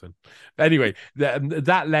Wilson. Anyway,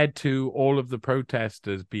 that led to all of the protesters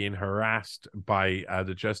protesters being harassed by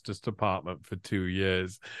the Justice Department for 2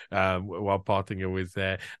 years while Pottinger was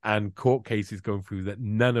there, and court cases going through that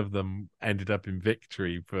none of them ended up in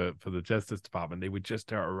victory for the Justice Department. They were just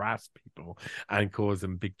to harass people and cause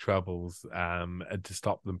them big troubles to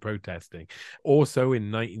stop them protesting. Also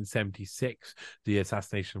in 1976, the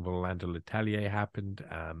assassination of Orlando Letelier happened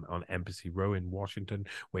on Embassy Row in Washington,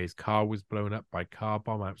 where his car was blown up by car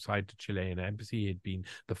bomb outside the Chilean embassy. He had been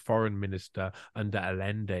the foreign minister under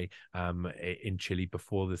Allende in Chile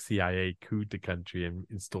before the CIA couped the country and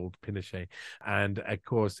installed Pinochet. And of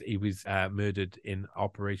course, he was murdered in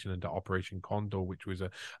Operation Condor, which was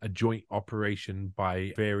a joint operation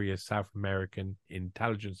by various South American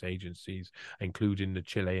intelligence agencies, including the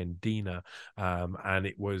Chilean DINA. And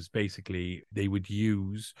it was basically, they would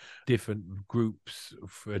use different groups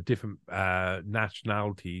for different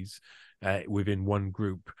nationalities within one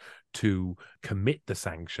group to commit the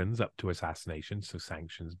sanctions up to assassination, so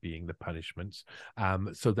sanctions being the punishments,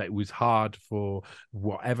 so that it was hard for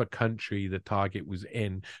whatever country the target was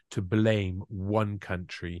in to blame one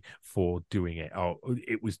country for doing it. Oh,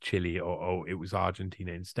 it was Chile, or it was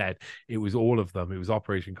Argentina. Instead, it was all of them. It was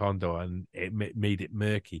Operation Condor, and it made it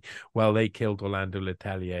murky. Well, they killed Orlando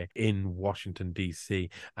Letelier in Washington, D.C.,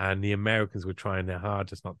 and the Americans were trying their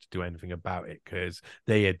hardest not to do anything about it, because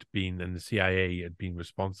they had been, and the CIA had been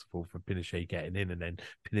responsible for Pinochet getting in, and then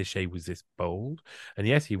Pinochet was this bold, and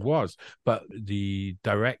yes, he was, but the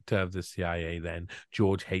director of the CIA then,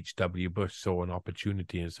 George H.W. Bush, saw an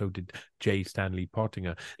opportunity, and so did J. Stanley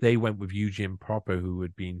Pottinger. They went with Eugene Proper, who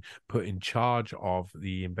had been put in charge of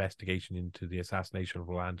the investigation into the assassination of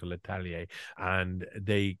Orlando Letelier, and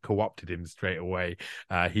they co-opted him straight away.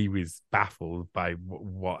 He was baffled by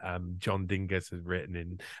what John Dingus has written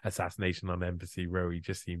in Assassination on Embassy Row. He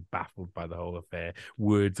just seemed baffled by the whole affair,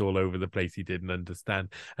 words all over the place he didn't understand.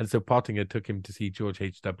 And so Pottinger took him to see George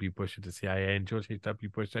H.W. Bush at the CIA, and George H.W.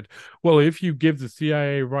 Bush said, well, if you give the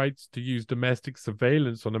CIA rights to use domestic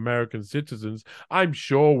surveillance on American citizens, I'm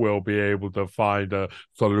sure we'll be able to find a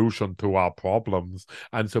solution to our problems.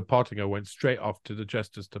 And so Pottinger went straight off to the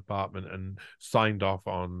Justice Department and signed off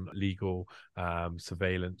on legal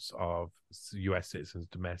surveillance of US citizens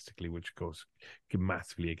domestically, which goes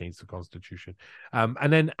massively against the Constitution.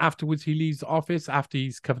 And then afterwards, he leaves office after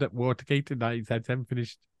he's covered up Watergate in 1977,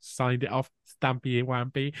 finished, signed it off, Stampy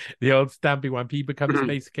Wampy. The old Stampy Wampy becomes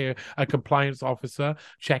basically a compliance officer,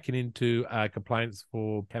 checking into compliance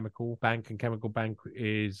for Chemical Bank, and Chemical Bank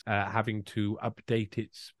is having to update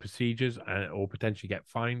its procedures or potentially get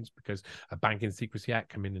fines, because a Banking Secrecy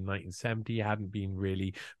Act came in 1970, hadn't been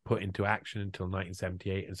really put into action until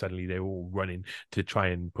 1978, and suddenly they're all running to try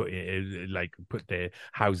and put their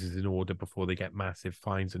houses in order before they get massive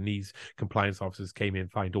fines. And these compliance officers came in,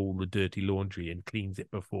 find all the dirty laundry, and cleans it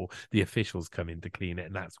before the officials come in to clean it.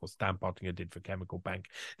 And that's what Stan Pottinger did for Chemical Bank.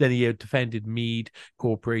 Then he defended Mead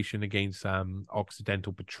Corporation against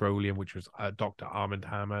Occidental Petroleum, which was Dr. Armand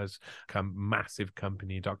Hammer's massive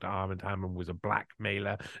company. Dr. Armand Hammer was a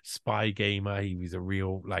blackmailer, spy gamer. He was a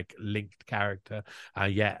real linked character.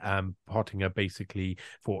 Pottinger basically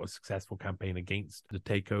fought a successful campaign against the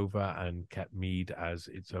takeover and kept Mead as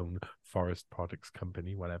its own forest products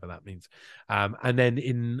company, whatever that means. And then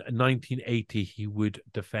in 1980, he would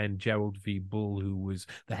defend Gerald V. Bull, who was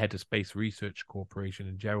the head of Space Research Corporation.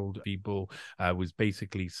 And Gerald V. Bull was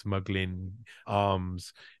basically smuggling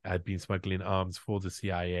arms, had been smuggling arms for the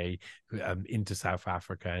CIA into South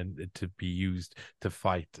Africa, and to be used to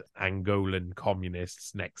fight Angolan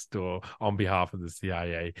communists next door on behalf of the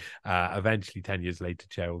CIA. Eventually, 10 years later,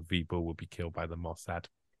 Gerald V. Bull would be killed by the Mossad.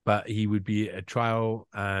 But he would be at trial,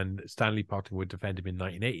 and Stanley Pottinger would defend him in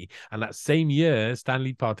 1980. And that same year,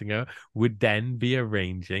 Stanley Pottinger would then be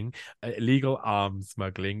arranging illegal arms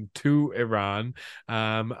smuggling to Iran,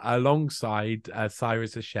 alongside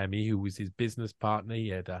Cyrus Hashemi, who was his business partner. He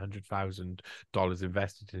had $100,000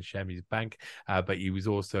 invested in Hashemi's bank, but he was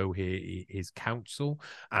also his counsel.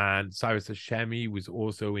 And Cyrus Hashemi was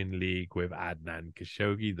also in league with Adnan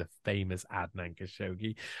Khashoggi, the famous Adnan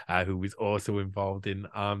Khashoggi, who was also involved in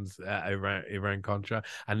Iran-Contra,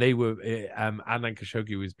 and they were Adnan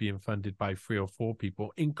Khashoggi was being funded by 3 or 4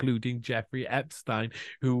 people, including Jeffrey Epstein,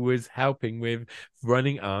 who was helping with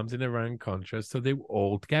running arms in Iran-Contra. So they were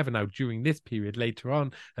all together. Now, during this period, later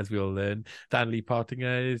on, as we'll learn, Stanley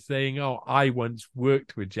Pottinger is saying, "Oh, I once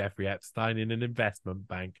worked with Jeffrey Epstein in an investment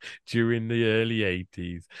bank during the early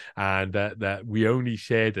 80s, and that we only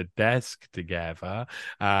shared a desk together,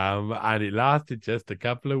 and it lasted just a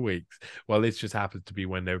couple of weeks." Well, this just happens to be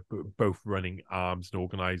when they're both running arms and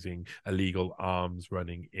organizing illegal arms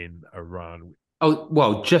running in Iran. Oh,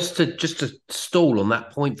 well, just to stall on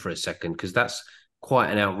that point for a second, because that's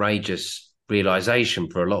quite an outrageous realization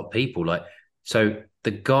for a lot of people. Like, so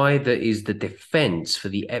the guy that is the defense for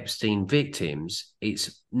the Epstein victims,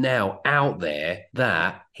 it's now out there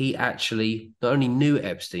that he actually not only knew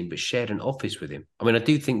Epstein, but shared an office with him. I mean, I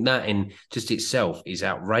do think that in just itself is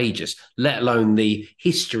outrageous, let alone the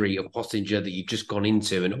history of Pottinger that you've just gone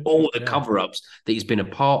into and all the cover-ups that he's been a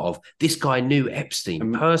part of. This guy knew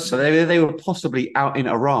Epstein personally. So they were possibly out in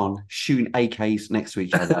Iran shooting AKs next to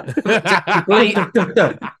each other.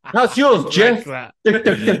 That's yours, Jeff.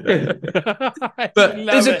 But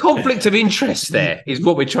there's a conflict of interest there, is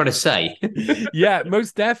what we're trying to say. Yeah,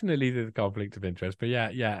 most definitely there's a conflict of interest. But yeah.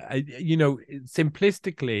 You know,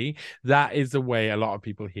 simplistically, that is the way a lot of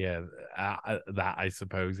people hear that, I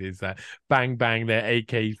suppose, is that bang, bang, their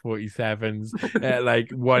AK-47s,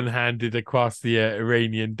 like one-handed across the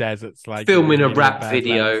Iranian deserts. Like filming a rap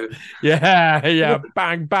video. Yeah.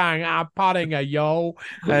 Bang, bang, I'm potting a yo.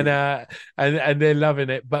 And they're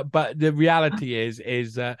loving it. But the reality is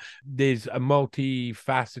there's a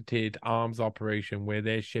multifaceted arms operation where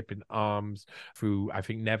they're shipping arms through, I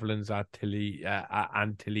think, Netherlands Antilles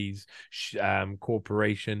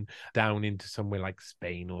corporation down into somewhere like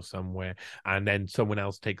Spain or somewhere, and then someone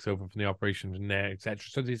else takes over from the operation from there, etc.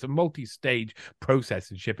 So there's a multi-stage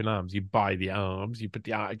process in shipping arms. You buy the arms, you put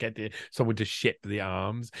someone to ship the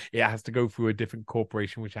arms. It has to go through a different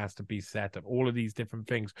corporation, which has to be set up. All of these different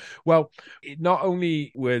things. Well, not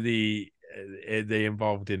only were they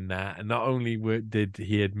involved in that, and not only did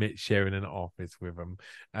he admit sharing an office with them,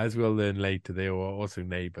 as we'll learn later, they were also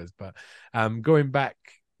neighbors. But going back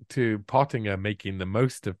to Pottinger making the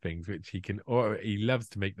most of things, which he loves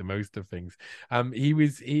to make the most of things. He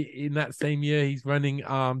in that same year he's running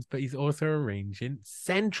arms, but he's also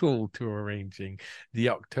central to arranging the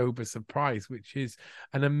October surprise, which is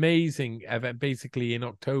an amazing event. Basically, in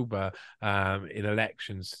October, in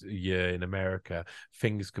elections year in America,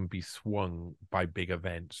 things can be swung by big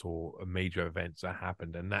events or major events that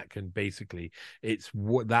happened, and that can basically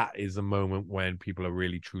that is a moment when people are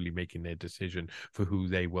really truly making their decision for who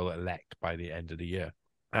they will elect by the end of the year.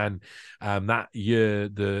 And that year,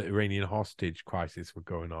 the Iranian hostage crisis were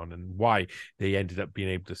going on, and why they ended up being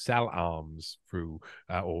able to sell arms through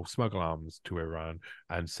or smuggle arms to Iran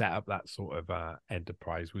and set up that sort of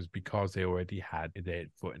enterprise was because they already had their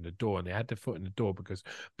foot in the door. And they had their foot in the door because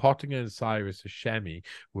Pottinger and Cyrus Hashemi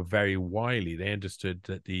were very wily. They understood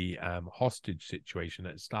that the hostage situation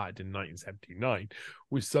that started in 1979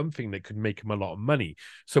 was something that could make them a lot of money.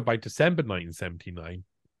 So by December 1979,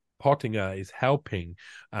 Pottinger is helping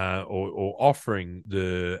or offering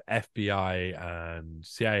the FBI and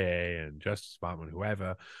CIA and Justice Department,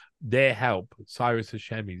 whoever, their help, Cyrus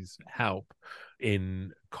Hashemi's help,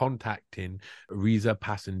 in contacting Reza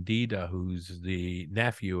Pasandida, who's the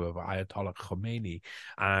nephew of Ayatollah Khomeini,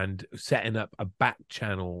 and setting up a back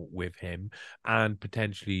channel with him, and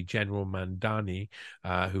potentially General Mandani,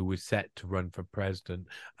 who was set to run for president,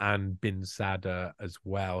 and bin Sadr as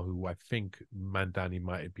well, who I think Mandani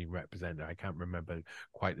might have been represented. I can't remember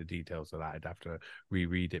quite the details of that. I'd have to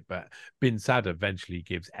reread it. But bin Sadr eventually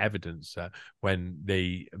gives evidence when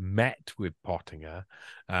they met with Pottinger,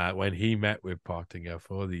 when he met with Pottinger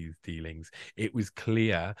for these dealings, it was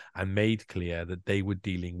clear and made clear that they were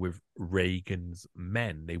dealing with Reagan's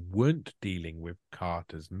men. They weren't dealing with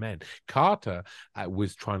Carter's men. Carter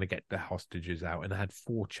was trying to get the hostages out and had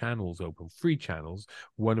 4 channels open, 3 channels.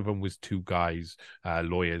 One of them was 2 guys,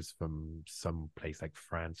 lawyers from some place like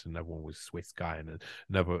France. Another one was Swiss guy, and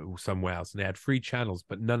another somewhere else. And they had 3 channels,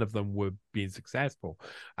 but none of them were being successful.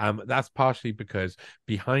 That's partially because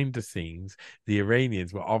behind the scenes, the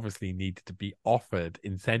Iranians were obviously needed to be offered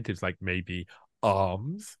incentives like maybe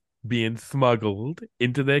arms being smuggled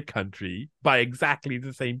into their country by exactly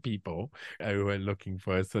the same people who are looking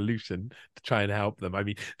for a solution to try and help them. I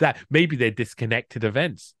mean, that maybe they're disconnected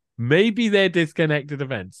events. But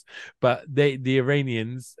the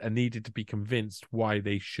Iranians needed to be convinced why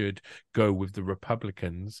they should go with the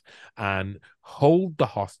Republicans and hold the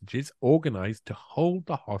hostages, organized to hold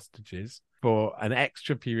the hostages for an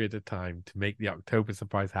extra period of time to make the October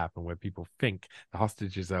surprise happen, where people think the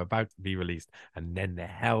hostages are about to be released, and then they're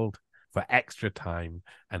held for extra time,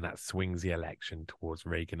 and that swings the election towards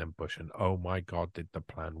Reagan and Bush. And oh my God, did the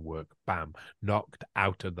plan work? Bam, knocked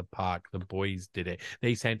out of the park. The boys did it.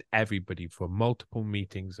 They sent everybody for multiple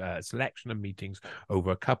meetings, a selection of meetings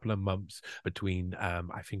over a couple of months between,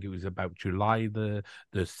 I think it was about July the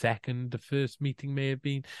 2nd, the first meeting may have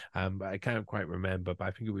been. I can't quite remember, but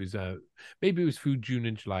I think it was, maybe it was through June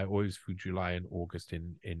and July, or it was through July and August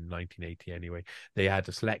in 1980 anyway. They had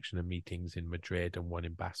a selection of meetings in Madrid and one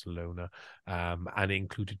in Barcelona. owner. And it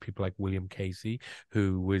included people like William Casey,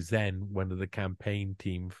 who was then one of the campaign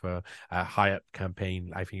team for a high-up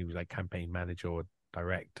campaign. I think he was like campaign manager or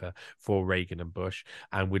director for Reagan and Bush,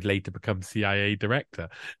 and would later become CIA director.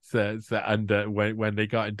 So under when they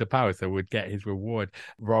got into power, so would get his reward.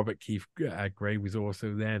 Robert Keith Gray was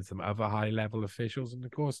also there, and some other high-level officials, and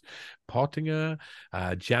of course Pottinger,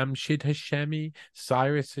 Jamshid Hashemi,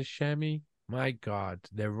 Cyrus Hashemi. My God,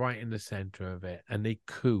 they're right in the center of it, and they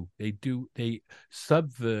they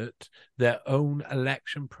subvert their own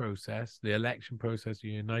election process, the election process of the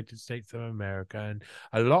United States of America. And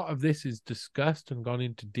a lot of this is discussed and gone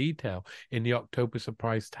into detail in the October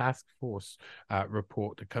Surprise Task Force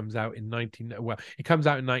report that comes out in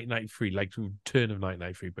 1993, like the turn of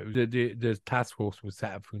 1993, but the task force was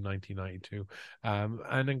set up through 1992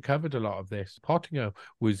 and uncovered a lot of this. Pottinger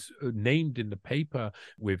was named in the paper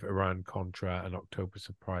with Iran-Contra and October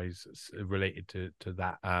Surprise related to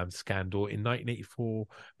that scandal in 1984.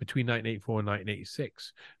 Between 1984 and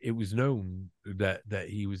 1986, it was known that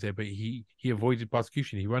he was there, but he avoided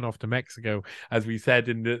prosecution. He ran off to Mexico, as we said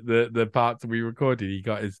in the parts that we recorded. He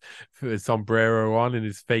got his sombrero on and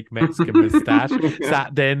his fake Mexican mustache,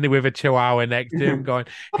 sat there with a chihuahua next to him, going,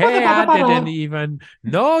 "Hey, I didn't even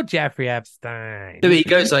know Jeffrey Epstein." So he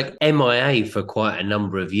goes like MIA for quite a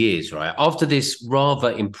number of years, right? After this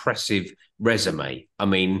rather impressive resume, I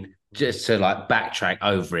mean, just to like backtrack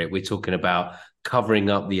over it, we're talking about covering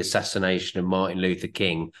up the assassination of Martin Luther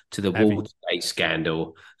King to the Watergate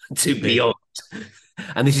scandal to beyond.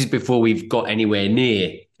 And this is before we've got anywhere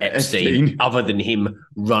near Epstein, other than him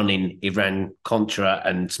running Iran-Contra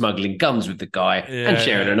and smuggling guns with the guy and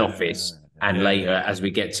sharing an office. And later, as we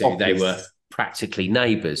get to, they were practically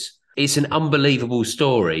neighbours. It's an unbelievable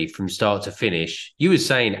story from start to finish. You were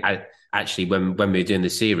saying, actually, when we were doing the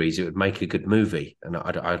series, it would make a good movie. And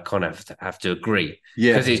I kind of have to agree.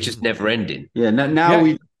 Yeah. Because it's just never ending. Yeah. Now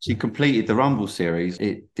we've actually completed the Rumble series.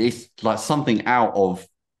 It's like something out of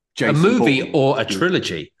Jason a movie Bourne. Or a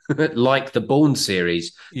trilogy, like the Bourne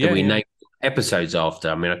series that we named episodes after.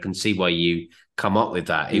 I mean, I can see why you come up with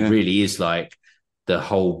that. It really is like the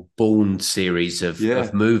whole Bourne series of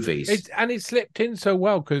movies. It slipped in so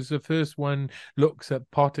well because the first one looks at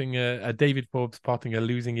Pottinger, David Forbes Pottinger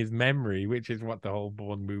losing his memory, which is what the whole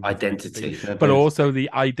Bourne movie identity, but also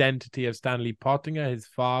the identity of Stanley Pottinger, his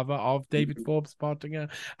father of David Forbes Pottinger,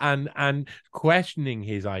 and questioning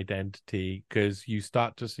his identity, because you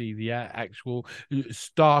start to see the actual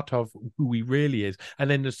start of who he really is.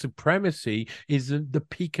 And then the supremacy is the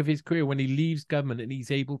peak of his career when he leaves government and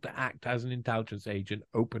he's able to act as an intelligence agent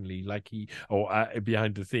openly, like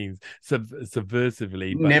behind the scenes,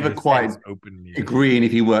 subversively, but never quite openly agreeing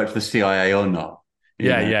if he worked for the CIA or not.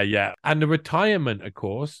 Yeah. And the retirement, of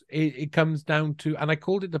course, it comes down to, and I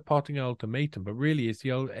called it the Pottinger ultimatum, but really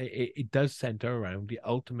it does center around the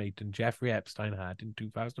ultimatum Jeffrey Epstein had in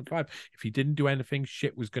 2005. If he didn't do anything,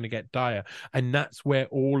 shit was going to get dire. And that's where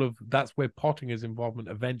Pottinger's involvement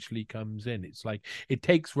eventually comes in. It's like, it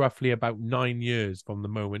takes roughly about 9 years from the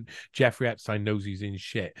moment Jeffrey Epstein knows he's in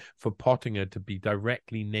shit for Pottinger to be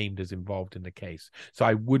directly named as involved in the case. So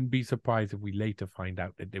I wouldn't be surprised if we later find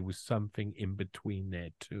out that there was something in between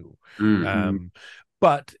there too.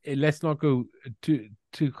 But let's not go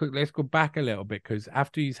too quick. Let's go back a little bit, because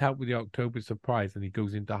after he's helped with the October Surprise and he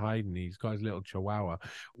goes into hiding, he's got his little chihuahua.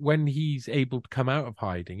 When he's able to come out of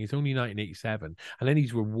hiding, it's only 1987, and then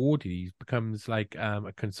he's rewarded. He becomes like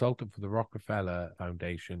a consultant for the Rockefeller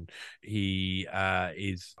Foundation. He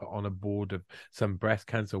is on a board of some breast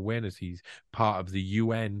cancer awareness. He's part of the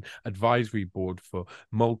UN advisory board for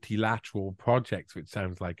multilateral projects, which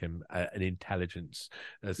sounds like an intelligence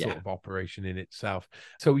sort of operation in itself.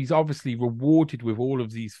 So he's obviously rewarded with all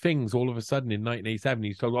of these things. All of a sudden in 1987,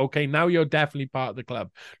 he's told, okay, now you're definitely part of the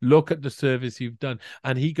club. Look at the service you've done.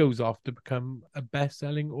 And he goes off to become a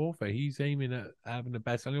best-selling author. He's aiming at having a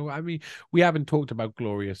best-selling. I mean, we haven't talked about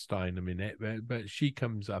Gloria Steinem in it, but she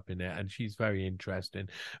comes up in it and she's very interesting.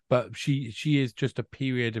 But she is just a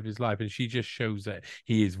period of his life, and she just shows that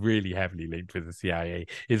he is really heavily linked with the CIA.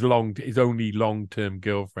 His only long-term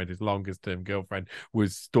girlfriend, his longest-term girlfriend,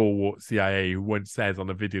 was stalwart CIA, who once says on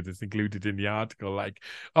a video that's included in the article, like,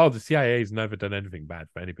 oh, the CIA has never done anything bad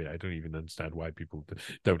for anybody. I don't even understand why people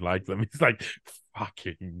don't like them. It's like,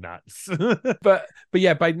 fucking nuts. but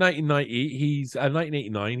yeah, by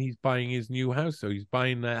 1989, he's buying his new house. So he's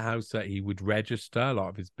buying that house that he would register a lot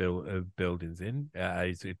of his buildings in,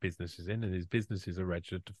 his businesses in, and his businesses are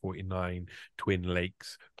registered to 49 Twin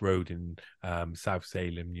Lakes Road in South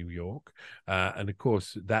Salem, New York. And of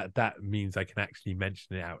course, that means I can actually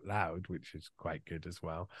mention it out loud, which is quite good as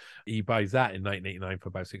well. He buys that in 1989 for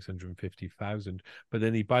about 650,000, but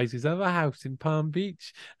then he buys his other house in Palm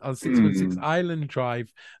Beach on 616 Island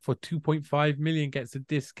Drive for 2.5 million. Gets a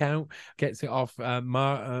discount, gets it off.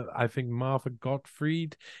 I think Martha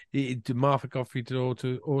Gottfried. Martha Gottfried had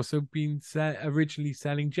also been originally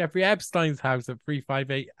selling Jeffrey Epstein's house at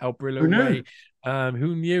 358 El Brillo Way.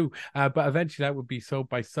 Who knew? But eventually that would be sold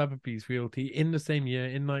by Sotheby's Realty in the same year,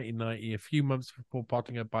 in 1990, a few months before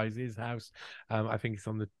Pottinger buys his house. I think it's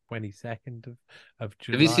on the 22nd of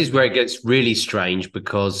July. This is where it gets really strange,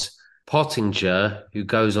 because Pottinger, who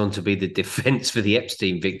goes on to be the defense for the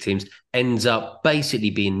Epstein victims, ends up basically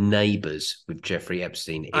being neighbors with Jeffrey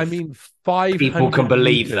Epstein. I mean, 500 people can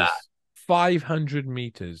believe meters, that. 500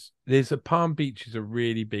 meters. Palm Beach is a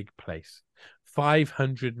really big place.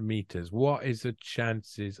 500 meters. What is the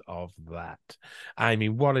chances of that? I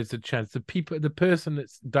mean, what is the chance? The person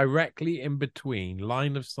that's directly in between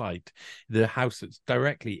line of sight, the house that's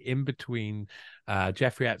directly in between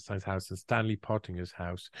Jeffrey Epstein's house and Stanley Pottinger's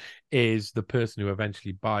house, is the person who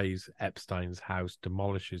eventually buys Epstein's house,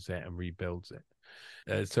 demolishes it, and rebuilds it.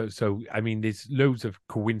 So I mean, there's loads of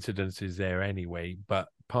coincidences there anyway, but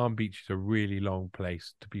Palm Beach is a really long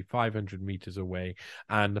place to be 500 meters away,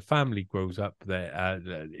 and the family grows up there.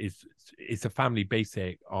 It's a family base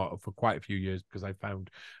there for quite a few years, because I found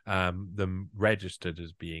them registered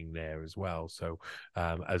as being there as well. So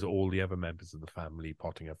as all the other members of the family,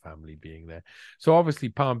 Pottinger family, being there. So obviously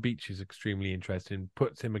Palm Beach is extremely interesting,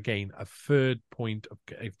 puts him again a third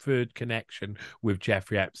connection with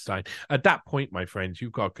Jeffrey Epstein. At that point, my friends,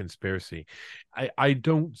 you've got a conspiracy. I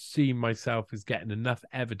don't see myself as getting enough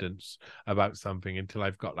evidence about something until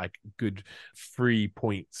I've got like good 3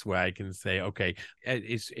 points where I can say, okay,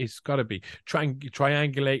 it's got to be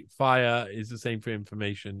triangulate. Fire is the same for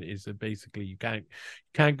information. Is basically you can't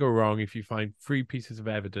go wrong if you find 3 pieces of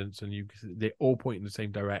evidence and they all point in the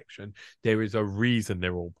same direction. There is a reason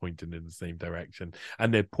they're all pointing in the same direction,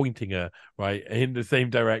 and they're pointing right in the same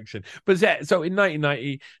direction. But so in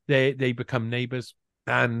 1990 they become neighbors,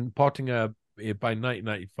 and Pottinger, by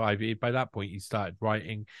 1995, by that point he started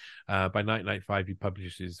writing. By 1995 he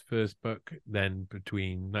published his first book. Then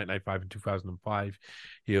between 1995 and 2005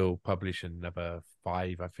 he'll publish another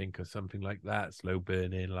 5, I think, or something like that. Slow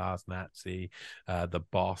Burning, Last Nazi, The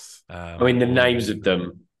Boss. I mean, the names of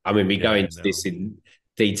them, I mean, we go into this in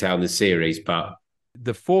detail in the series, but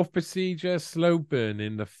the 4th procedure, Slow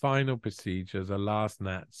Burning, the final procedure, The Last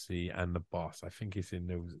Nazi, and The Boss. I think it's in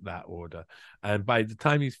that order. And by the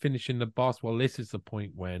time he's finishing The Boss, well, this is the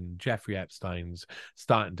point when Jeffrey Epstein's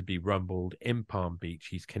starting to be rumbled in Palm Beach.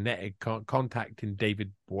 He's contacting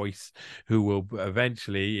David Boyce, who will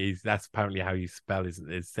eventually, that's apparently how you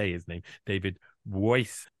say his name, David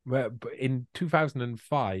Boyce. In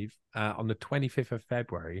 2005, on the 25th of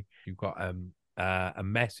February, you've got a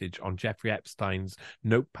message on Jeffrey Epstein's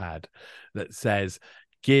notepad that says,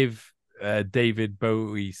 give David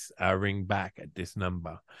Boyce a ring back at this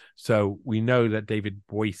number. So we know that David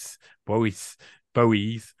Bowie,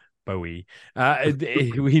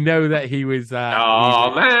 we know that he was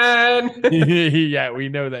man. Yeah, we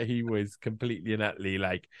know that he was completely and utterly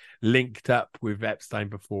like linked up with Epstein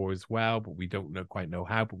before as well, but we don't quite know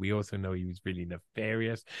how. But we also know he was really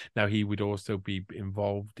nefarious. Now, he would also be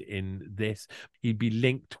involved in this. He'd be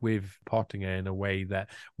linked with Pottinger in a way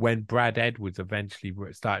that when Brad Edwards eventually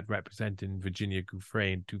started representing Virginia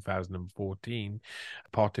Giuffre in 2014,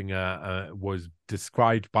 Pottinger was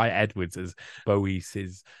described by Edwards as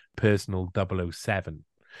Bowie's personal 007.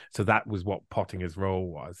 So that was what Pottinger's role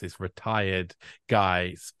was, this retired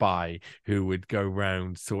spy who would go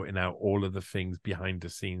around sorting out all of the things behind the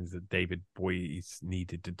scenes that David Boyce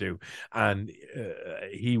needed to do. And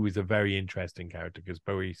he was a very interesting character because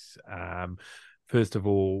Boyce, first of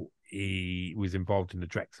all, he was involved in the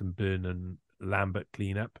Drexen Burnham Lambert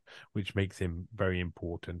cleanup, which makes him very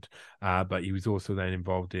important. But he was also then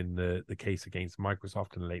involved in the case against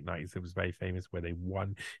Microsoft in the late 90s. It was very famous where they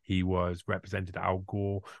won. He was represented Al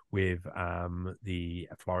Gore with the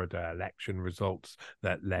Florida election results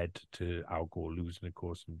that led to Al Gore losing, of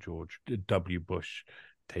course, and George W. Bush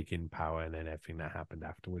taking power, and then everything that happened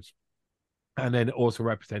afterwards. And then it also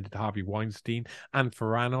represented Harvey Weinstein and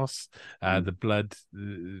Theranos, the blood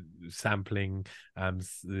sampling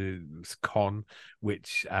con,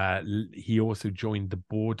 which he also joined the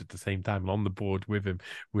board at the same time. And on the board with him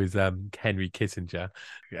was Henry Kissinger.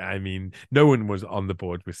 I mean, no one was on the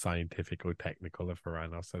board with scientific or technical of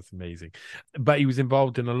Theranos. That's amazing. But he was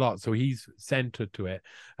involved in a lot, so he's centered to it.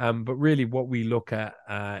 But really what we look at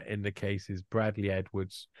in the case is Bradley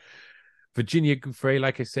Edwards, Virginia Giuffre.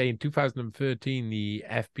 Like I say, in 2013, the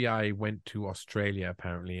FBI went to Australia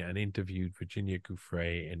apparently and interviewed Virginia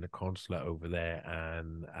Giuffre in the consulate over there,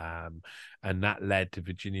 and that led to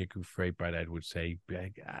Virginia Giuffre, Brad Edwards say,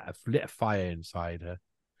 lit a fire inside her.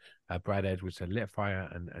 Brad Edwards had lit a fire,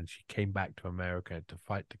 and she came back to America to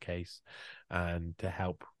fight the case and to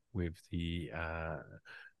help with the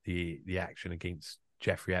action against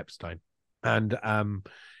Jeffrey Epstein. And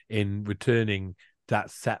in returning, that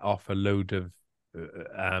set off a load of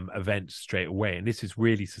events straight away. And this is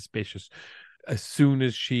really suspicious. As soon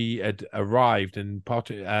as she had arrived, and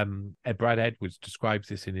Brad Edwards describes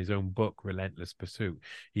this in his own book, Relentless Pursuit.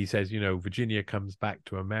 He says, Virginia comes back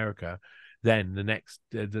to America. Then the next,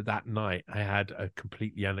 that night, I had a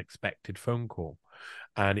completely unexpected phone call.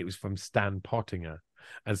 And it was from Stan Pottinger.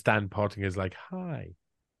 And Stan Pottinger's like, "Hi.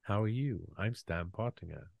 How are you? I'm Stan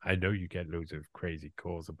Pottinger. I know you get loads of crazy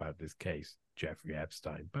calls about this case, Jeffrey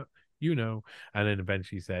Epstein, but and then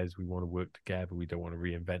eventually says, we want to work together. We don't want to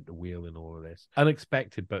reinvent the wheel and all of this.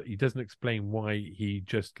 Unexpected, but he doesn't explain why he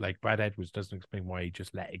just, like Brad Edwards doesn't explain why he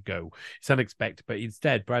just let it go. It's unexpected, but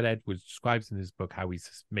instead, Brad Edwards describes in his book how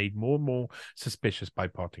he's made more and more suspicious by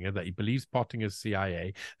Pottinger, that he believes Pottinger's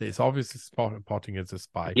CIA, that it's obviously Pottinger's a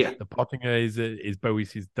spy, that Pottinger is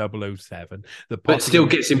Bowie's 007, but still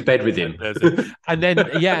gets in bed with him. And then,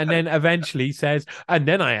 and then eventually says, and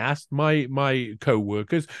then I asked my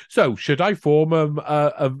co-workers, so should I form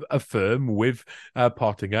a firm with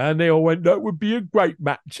Pottinger? And they all went, that would be a great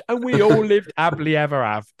match. And we all lived happily ever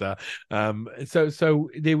after. So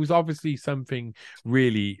there was obviously something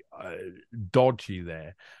really dodgy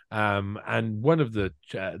there. And one of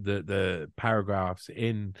the paragraphs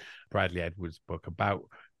in Bradley Edwards' book about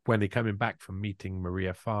when they're coming back from meeting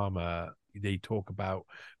Maria Farmer, they talk about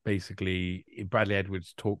basically Bradley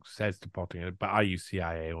Edwards says to Pottinger, but are you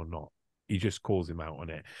CIA or not? He just calls him out on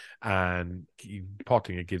it, and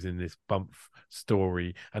Pottinger gives him this bump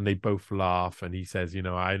story, and they both laugh. And he says,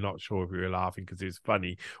 I'm not sure if we were laughing because it was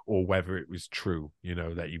funny or whether it was true,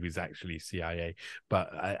 that he was actually CIA.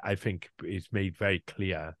 But I think it's made very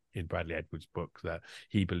clear in Bradley Edwards' book that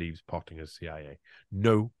he believes Pottinger's CIA.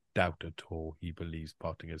 No doubt at all, he believes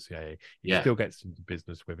Pottinger's CIA. He still gets into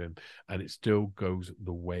business with him, and it still goes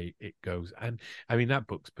the way it goes. And I mean, that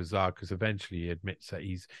book's bizarre because eventually he admits that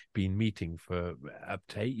he's been meeting for up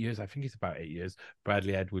to 8 years. I think it's about 8 years.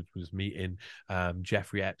 Bradley Edwards was meeting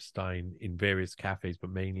Jeffrey Epstein in various cafes, but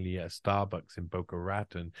mainly at Starbucks in Boca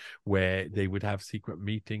Raton, where they would have secret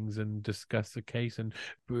meetings and discuss the case. And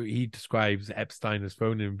he describes Epstein as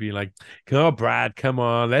phoning and being like, "Come on, Brad, come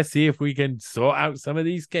on, let's see if we can sort out some of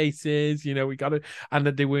these cases, we got to," and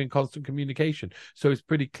that they were in constant communication. So it's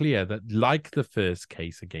pretty clear that, like the first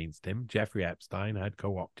case against him, Jeffrey Epstein had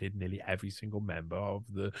co-opted nearly every single member of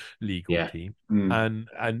the legal team.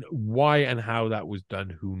 And why and how that was done,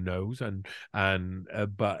 who knows?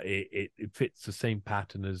 But it fits the same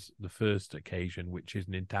pattern as the first occasion, which is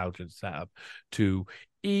an intelligence setup to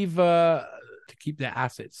either to keep their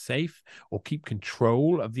assets safe or keep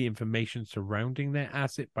control of the information surrounding their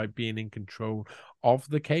asset by being in control of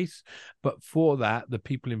the case. But for that, the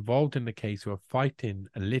people involved in the case who are fighting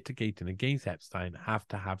and litigating against Epstein have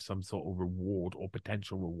to have some sort of reward or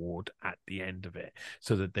potential reward at the end of it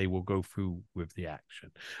so that they will go through with the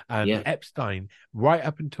action. And Epstein, right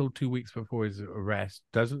up until 2 weeks before his arrest,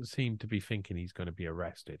 doesn't seem to be thinking he's going to be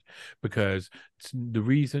arrested, because the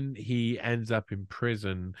reason he ends up in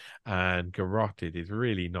prison and garroted is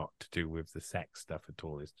really not to do with the sex stuff at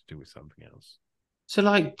all. It's to do with something else. So,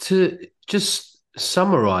 like, to just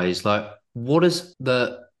summarize, like, what does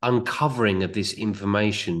the uncovering of this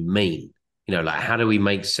information mean? Like, how do we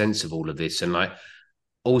make sense of all of this? And like,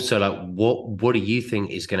 also, like, what do you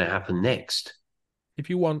think is going to happen next? If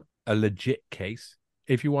you want a legit case,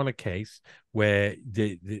 if you want a case where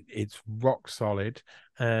it's rock solid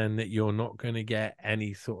and that you're not going to get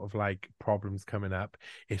any sort of like problems coming up,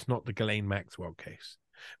 it's not the Ghislaine Maxwell case,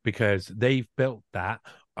 because they've built that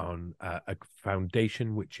on a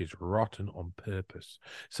foundation which is rotten on purpose.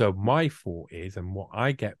 So my thought is, and what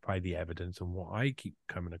I get by the evidence and what I keep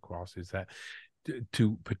coming across, is that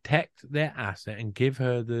to protect their asset and give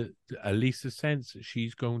her at least a sense that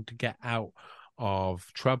she's going to get out of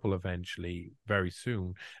trouble eventually, very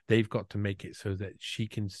soon, they've got to make it so that she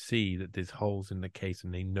can see that there's holes in the case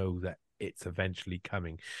and they know that it's eventually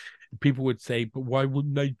coming. People would say, but why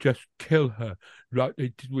wouldn't they just kill her like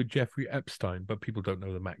they did with Jeffrey Epstein? But people don't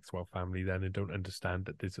know the Maxwell family then and don't understand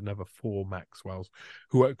that there's another 4 Maxwells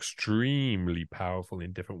who are extremely powerful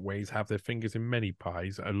in different ways, have their fingers in many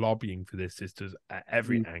pies, are lobbying for their sisters at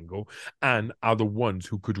every angle, and are the ones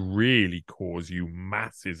who could really cause you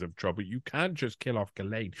masses of trouble. You can't just kill off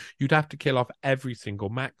Ghislaine. You'd have to kill off every single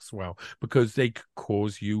Maxwell because they could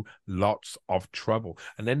cause you lots of trouble.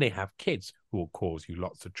 And then they have kids who will cause you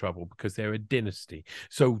lots of trouble because they're a dynasty.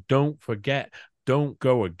 So don't forget, don't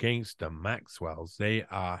go against the Maxwells. They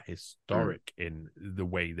are historic in the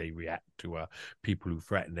way they react to people who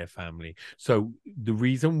threaten their family. So the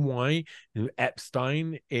reason why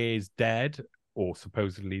Epstein is dead, or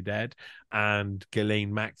supposedly dead, and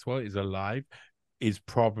Ghislaine Maxwell is alive, is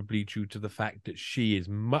probably due to the fact that she is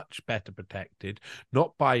much better protected,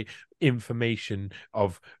 not by information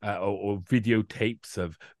of or videotapes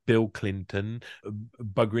of Bill Clinton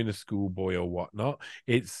buggering a schoolboy or whatnot.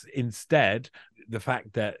 It's instead the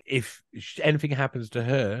fact that if anything happens to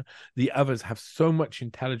her, the others have so much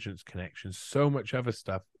intelligence connections, so much other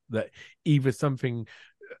stuff, that either something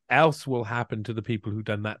else will happen to the people who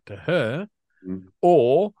done that to her,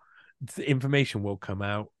 or the information will come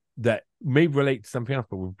out that may relate to something else,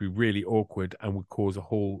 but would be really awkward and would cause a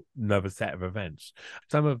whole another set of events.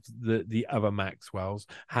 Some of the other Maxwells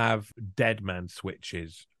have dead man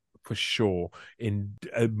switches for sure in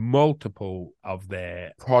multiple of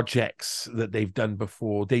their projects that they've done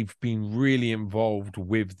before. They've been really involved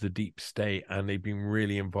with the deep state and they've been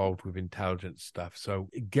really involved with intelligence stuff. So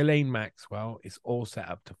Ghislaine Maxwell is all set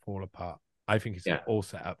up to fall apart. I think it's all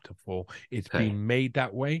set up to fall. It's been made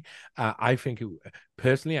that way. I think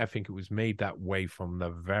personally, I think it was made that way from the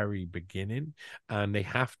very beginning, and they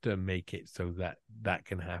have to make it so that that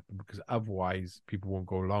can happen, because otherwise people won't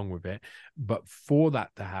go along with it. But for that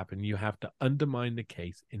to happen, you have to undermine the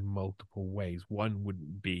case in multiple ways. One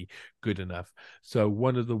wouldn't be good enough. So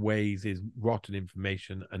one of the ways is rotten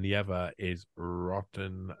information, and the other is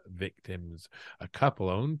rotten victims. It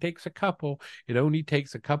only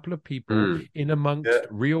takes a couple of people in amongst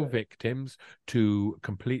real victims to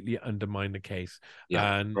completely undermine the case.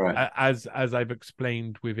 And as I've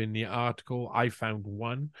explained within the article, I found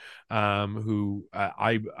one who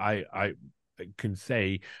I can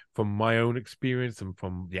say from my own experience and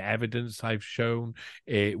from the evidence I've shown,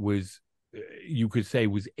 it was, you could say,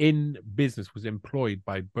 was in business, was employed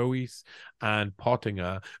by Boyce and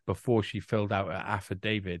Pottinger before she filled out her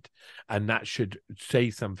affidavit, and that should say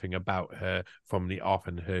something about her from the off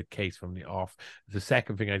and her case from the off. The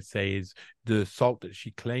second thing I'd say is the assault that she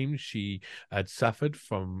claims she had suffered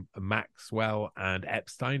from Maxwell and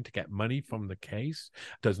Epstein to get money from the case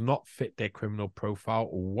does not fit their criminal profile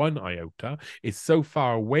one iota. It's so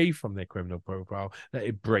far away from their criminal profile that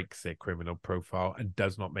it breaks their criminal profile and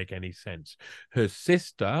does not make any sense. Her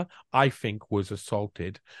sister, I think, was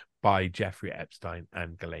assaulted by Jeffrey Epstein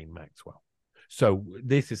and Ghislaine Maxwell. So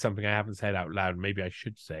this is something I haven't said out loud. Maybe I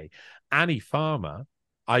should say. Annie Farmer,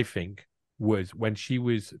 I think, was, when she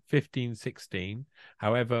was 15, 16,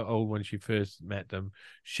 however old when she first met them,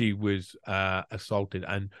 she was assaulted.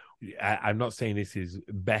 And I'm not saying this is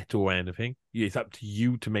better or anything. It's up to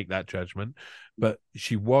you to make that judgment. But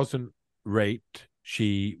she wasn't raped.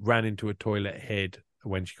 She ran into a toilet head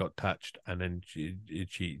when she got touched, and then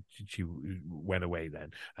she went away then,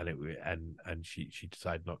 and she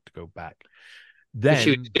decided not to go back. Then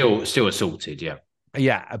she was still assaulted,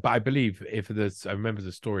 yeah, but I believe if I remember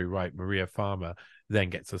the story right, Maria Farmer then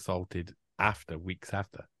gets assaulted weeks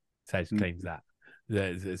after, claims that.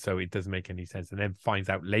 So it doesn't make any sense, and then finds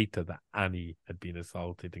out later that Annie had been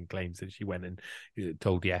assaulted and claims that she went and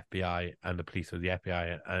told the FBI, and the police, or the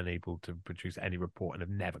FBI, are unable to produce any report and have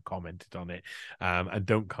never commented on it, and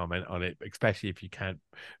don't comment on it, especially if you can't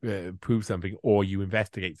prove something, or you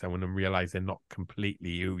investigate someone and realize they're not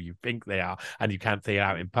completely who you think they are, and you can't say it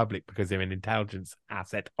out in public because they're an intelligence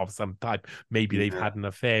asset of some type. Maybe they've had an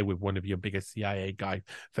affair with one of your biggest CIA guys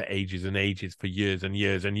for ages and ages, for years and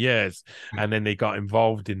years and years, and then they got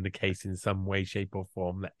involved in the case in some way, shape, or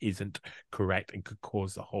form that isn't correct and could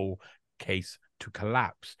cause the whole case to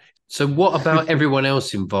collapse. So what about everyone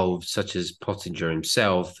else involved, such as Pottinger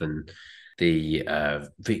himself and the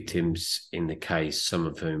victims in the case, some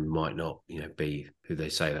of whom might not, be who they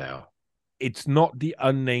say they are? It's not the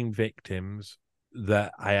unnamed victims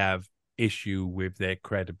that I have issue with their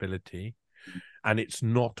credibility, and it's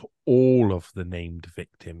not all of the named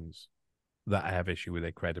victims that I have issue with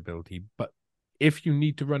their credibility, but if you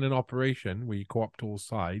need to run an operation where you co-opt all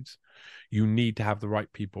sides, you need to have the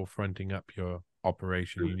right people fronting up your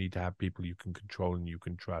operation. You need to have people you can control and you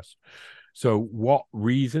can trust. So what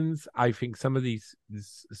reasons? I think some of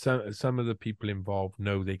some of the people involved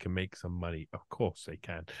know they can make some money. Of course they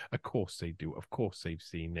can. Of course they do. Of course they've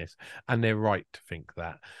seen this, and they're right to think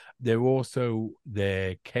that. They're also,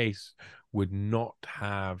 their case would not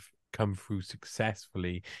have come through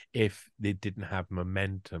successfully if they didn't have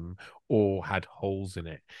momentum or had holes in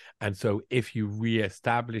it. And so if you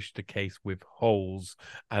re-establish the case with holes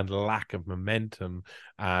and lack of momentum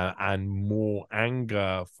and more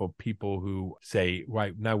anger for people who say,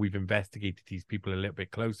 right, now we've investigated these people a little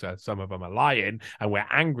bit closer, some of them are lying and we're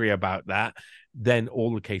angry about that, then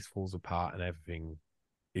all the case falls apart and everything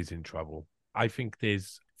is in trouble. I think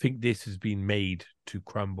this has been made to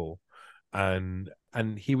crumble.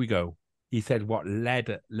 And here we go. He said, what led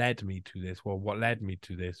me to this? Well, what led me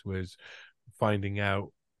to this was finding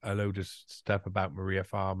out a load of stuff about Maria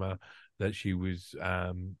Farmer, that she was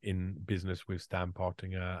in business with Stan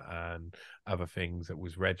Pottinger and other things, that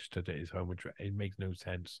was registered at his home address. It makes no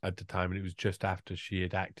sense at the time. And it was just after she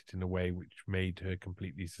had acted in a way which made her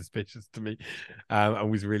completely suspicious to me, and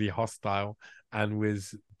was really hostile, and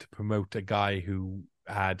was to promote a guy who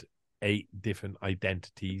had 8 different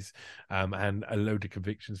identities and a load of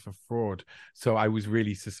convictions for fraud. So I was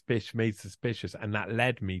really made suspicious, and that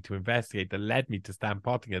led me to investigate, that led me to Stan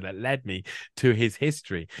Pottinger, that led me to his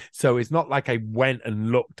history. So it's not like I went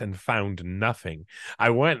and looked and found nothing. I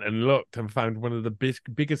went and looked and found one of the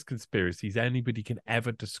biggest conspiracies anybody can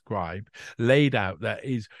ever describe, laid out, that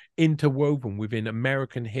is interwoven within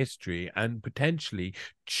American history and potentially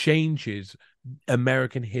changes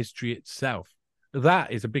American history itself.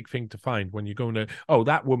 That is a big thing to find when you're going to, oh,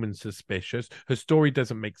 that woman's suspicious. Her story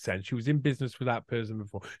doesn't make sense. She was in business with that person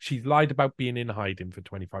before. She's lied about being in hiding for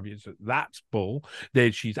 25 years. That's bull.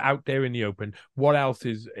 She's out there in the open. What else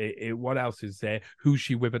is there? Who's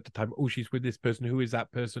she with at the time? Oh, she's with this person. Who is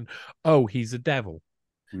that person? Oh, he's a devil.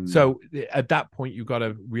 So at that point, you've got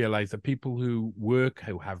to realize that people who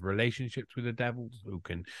have relationships with the devils, who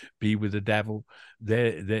can be with the devil,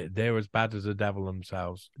 they're as bad as the devil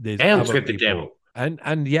themselves. There's Dance with the devil.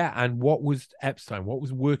 And what was Epstein? What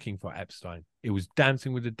was working for Epstein? It was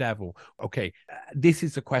dancing with the devil. Okay, this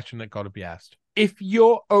is the question that got to be asked. If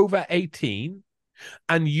you're over 18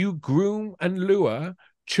 and you groom and lure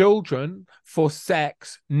children for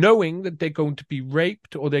sex, knowing that they're going to be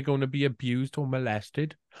raped or they're going to be abused or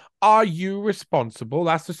molested, are you responsible?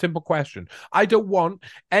 That's a simple question. I don't want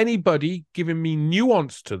anybody giving me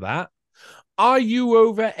nuance to that. Are you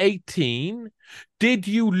over 18? Did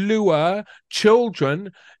you lure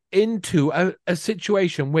children into a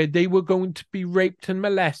situation where they were going to be raped and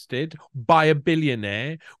molested by a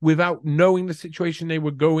billionaire without knowing the situation they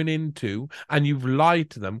were going into, and you've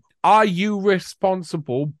lied to them? Are you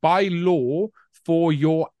responsible by law for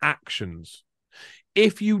your actions?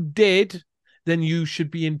 If you did, then you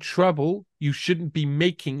should be in trouble. You shouldn't be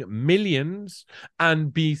making millions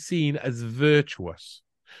and be seen as virtuous.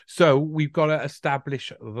 So we've got to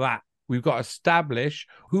establish that. We've got to establish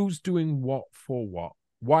who's doing what for what,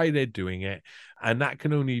 why they're doing it. And that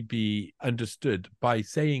can only be understood by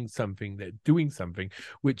saying something, that doing something,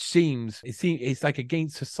 which seems it's like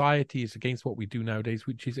against society, it's against what we do nowadays,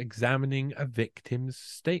 which is examining a victim's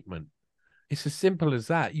statement. It's as simple as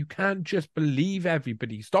that. You can't just believe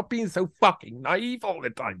everybody. Stop being so fucking naive all the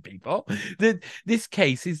time, people. This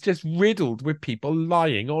case is just riddled with people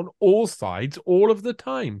lying on all sides all of the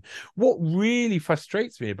time. What really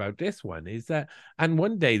frustrates me about this one is that, and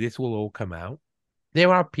one day this will all come out,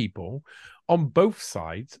 there are people on both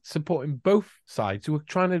sides, supporting both sides, who are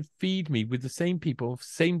trying to feed me with the same people,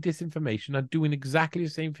 same disinformation, are doing exactly the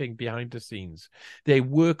same thing behind the scenes. They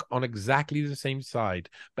work on exactly the same side,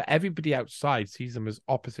 but everybody outside sees them as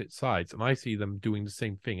opposite sides, and I see them doing the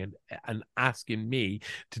same thing and asking me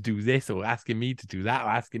to do this, or asking me to do that, or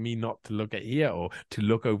asking me not to look at here or to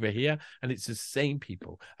look over here. And it's the same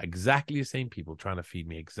people, exactly the same people, trying to feed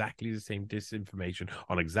me exactly the same disinformation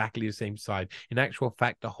on exactly the same side. In actual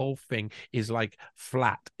fact, the whole thing is like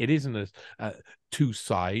flat. It isn't two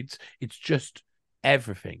sides. It's just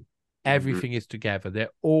everything. Everything is together. They're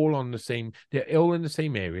all in the same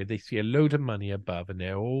area. They see a load of money above, and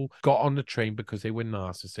they're all got on the train because they were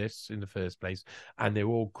narcissists in the first place, and they're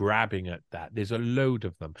all grabbing at that. There's a load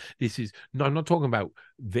of them. I'm not talking about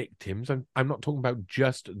victims. I'm not talking about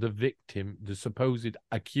just the victim, the supposed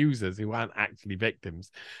accusers who aren't actually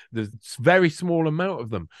victims. There's a very small amount of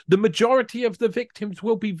them. The majority of the victims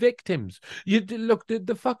will be victims. You look,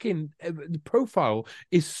 the fucking the profile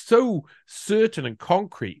is so certain and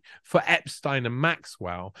concrete for Epstein and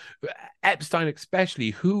Maxwell. Epstein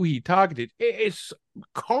especially, who he targeted, it is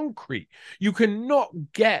concrete. You cannot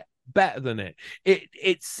get better than it.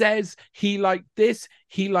 It says he liked this,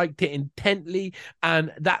 he liked it intently,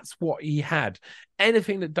 and that's what he had.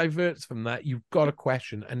 Anything that diverts from that, you've got a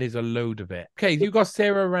question, and there's a load of it. Okay, you've got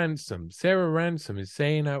Sarah Ransom. Sarah Ransom is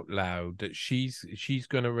saying out loud that she's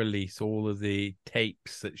going to release all of the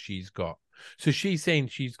tapes that she's got. So she's saying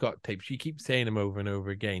she's got tapes. She keeps saying them over and over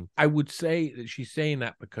again. I would say that she's saying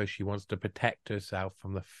that because she wants to protect herself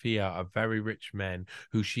from the fear of very rich men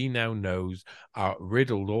who she now knows are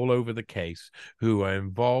riddled all over the case, who are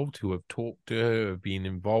involved, who have talked to her, have been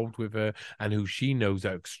involved with her, and who she knows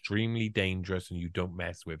are extremely dangerous and you don't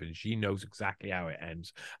mess with. And she knows exactly how it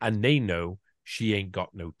ends. And they know she ain't got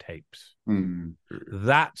no tapes.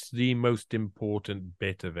 That's the most important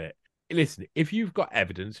bit of it. Listen, if you've got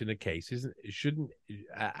evidence in a case,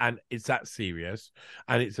 and it's that serious,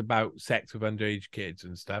 and it's about sex with underage kids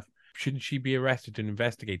and stuff, shouldn't she be arrested and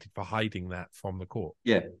investigated for hiding that from the court?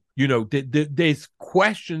 Yeah. You know, there's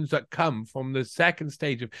questions that come from the second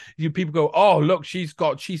stage of people go, oh, look, she's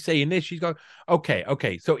saying this, she's got,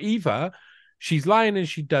 okay. So either she's lying and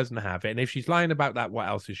she doesn't have it, and if she's lying about that, what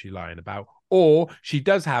else is she lying about? Or she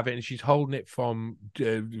does have it and she's holding it from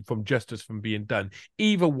justice from being done.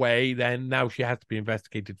 Either way, then now she has to be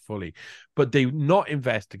investigated fully. But they're not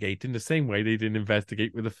investigating the same way they didn't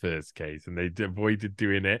investigate with the first case, and they avoided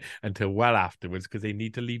doing it until well afterwards because they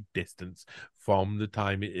need to leave distance from the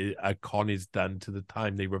time a con is done to the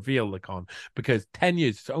time they reveal the con. Because 10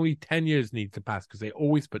 years, only 10 years need to pass because they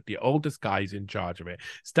always put the oldest guys in charge of it.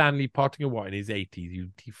 Stanley Pottinger, in his 80s,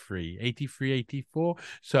 83, 84.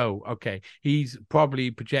 So, okay. He's probably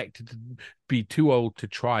projected to be too old to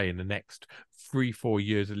try in the next 3-4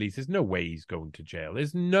 years at least. There's no way he's going to jail.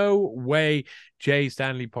 There's no way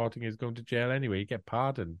Stanley Pottinger is going to jail anyway. He get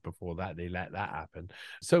pardoned before that. They let that happen.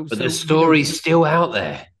 But the story's still out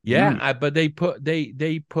there. Yeah, but they put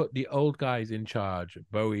the old guys in charge,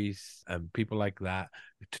 Bowie's and people like that,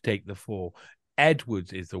 to take the fall.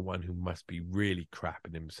 Edwards is the one who must be really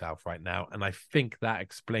crapping himself right now. And I think that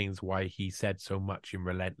explains why he said so much in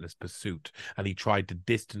Relentless Pursuit. And he tried to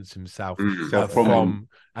distance himself from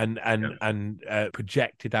and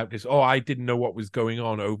projected out this, I didn't know what was going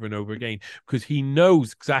on over and over again, because he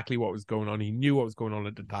knows exactly what was going on. He knew what was going on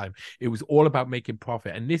at the time. It was all about making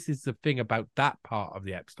profit. And this is the thing about that part of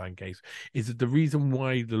the Epstein case, is that the reason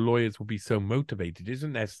why the lawyers will be so motivated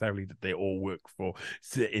isn't necessarily that they all work for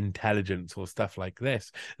intelligence or stuff like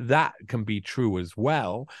this. That can be true as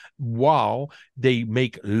well, while they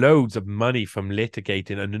make loads of money from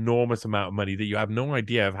litigating an enormous amount of money that you have no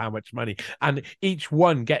idea of how much money, and each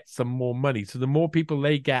one gets some more money. So the more people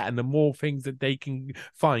they get and the more things that they can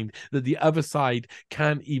find that the other side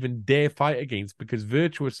can't even dare fight against, because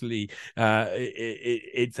virtuously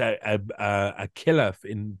it's a killer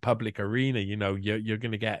in public arena. You know, you're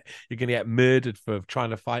gonna get murdered for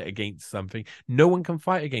trying to fight against something. No one can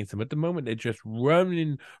fight against them at the moment. They're just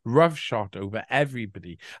running roughshod over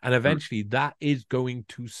everybody, and eventually that is going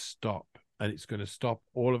to stop, and it's going to stop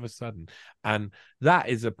all of a sudden. And that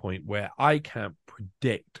is a point where I can't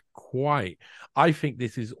predict quite. I think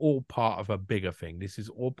this is all part of a bigger thing. This is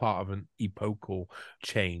all part of an epochal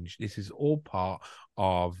change. This is all part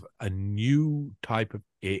of a new type of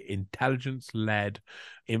intelligence-led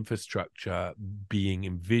infrastructure being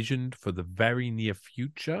envisioned for the very near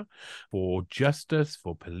future, for justice,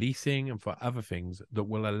 for policing, and for other things that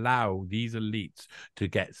will allow these elites to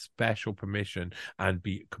get special permission and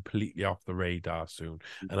be completely off the radar soon.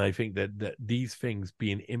 And I think that these things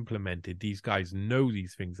being implemented, these guys know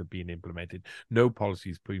these things are being implemented, no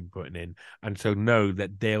policies being put in, and so know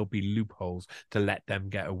that there'll be loopholes to let them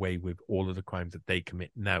get away with all of the crimes that they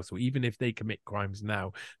commit now. So even if they commit crimes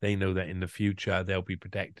now, they know that in the future they'll be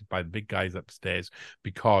protected by the big guys upstairs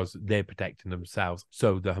because they're protecting themselves.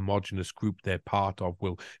 So the homogenous group they're part of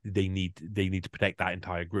they need to protect that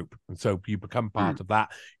entire group. And so you become part of that,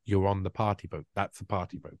 you're on the party boat. That's the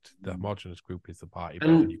party boat. The homogenous group is the party boat,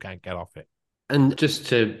 and you can't get off it. And just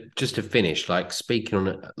to finish, like speaking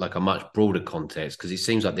on like a much broader context, because it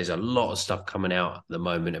seems like there's a lot of stuff coming out at the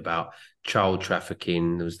moment about child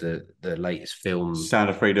trafficking. There was the latest film, Sound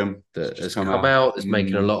of Freedom, that has come out. It's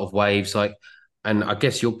making a lot of waves. Like, and I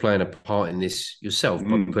guess you're playing a part in this yourself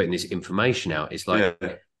by putting this information out. It's like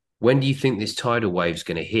When do you think this tidal wave is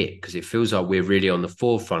going to hit? Because it feels like we're really on the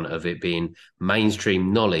forefront of it being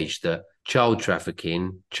mainstream knowledge that child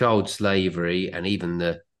trafficking, child slavery, and even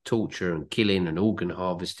the torture and killing and organ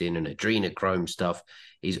harvesting and adrenochrome stuff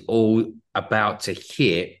is all about to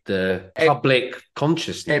hit the public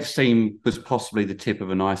consciousness. Epstein was possibly the tip of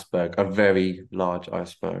an iceberg, a very large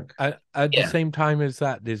iceberg. At the same time as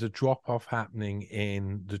that, there's a drop-off happening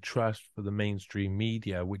in the trust for the mainstream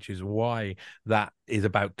media, which is why that is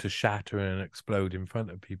about to shatter and explode in front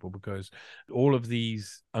of people, because all of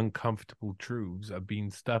these uncomfortable truths have been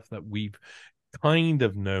stuff that we've kind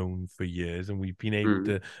of known for years, and we've been able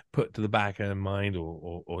to put to the back of our mind,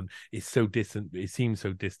 or it's so distant, it seems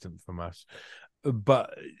so distant from us.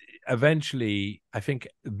 But eventually I think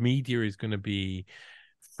media is going to be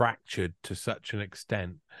fractured to such an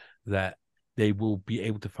extent that they will be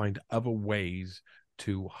able to find other ways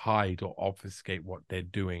to hide or obfuscate what they're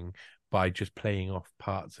doing by just playing off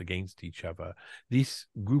parts against each other. This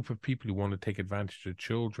group of people who want to take advantage of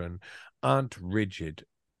children aren't rigid.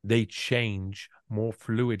 They change more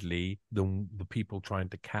fluidly than the people trying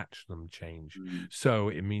to catch them change. So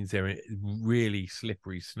it means they're really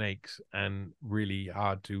slippery snakes and really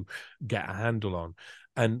hard to get a handle on.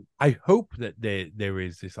 And I hope that there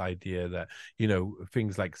is this idea that, you know,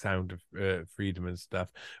 things like Sound of Freedom and stuff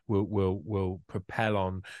will propel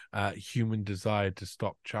on human desire to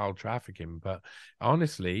stop child trafficking. But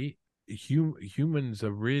honestly, humans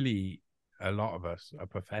are really, a lot of us are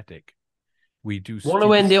pathetic. We do. Want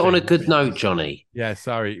to end it on a good note, Johnny? Yeah,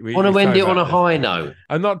 sorry. Want to end it on a high note?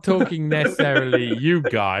 I'm not talking necessarily you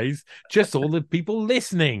guys, just all the people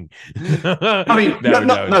listening. I mean, no,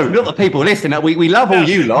 not the people listening. We love all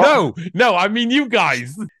you lot. No, I mean you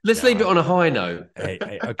guys. Let's leave it on a high note. Hey,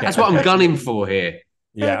 okay. That's what I'm gunning for here.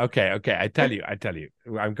 Yeah, okay. I tell you.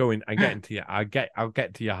 I'm getting to you. I'll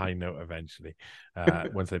get to your high note eventually.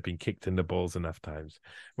 Once I've been kicked in the balls enough times.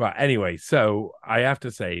 Well, anyway, so I have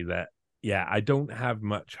to say that, yeah, I don't have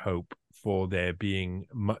much hope for there being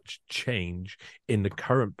much change in the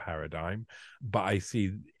current paradigm, but I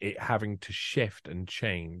see it having to shift and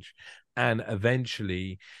change. And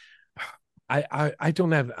eventually, I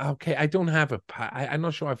don't have, I'm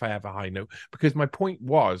not sure if I have a high note, because my point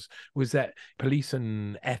was that police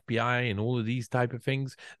and FBI and all of these type of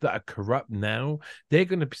things that are corrupt now, they're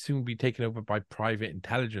going to soon be taken over by private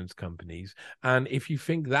intelligence companies. And if you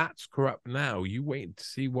think that's corrupt now, you wait to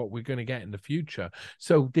see what we're going to get in the future.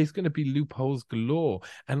 So there's going to be loopholes galore.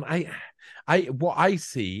 And what I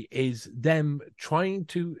see is them trying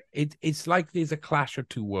to, it's like there's a clash of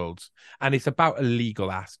two worlds, and it's about a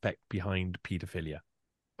legal aspect behind pedophilia.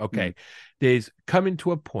 Okay. There's coming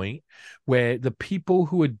to a point where the people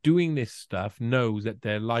who are doing this stuff know that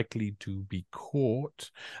they're likely to be caught,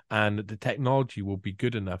 and that the technology will be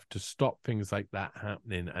good enough to stop things like that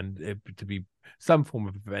happening, and to be some form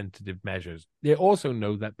of preventative measures. They also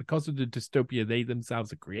know that because of the dystopia they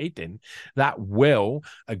themselves are creating, that will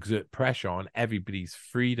exert pressure on everybody's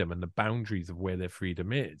freedom and the boundaries of where their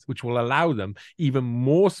freedom is, which will allow them even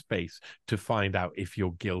more space to find out if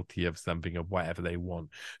you're guilty of something, of whatever they want.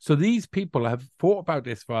 So these people have thought about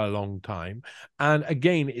this for a long time. And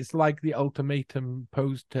again, it's like the ultimatum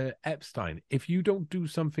posed to Epstein. If you don't do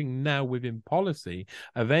something now within policy,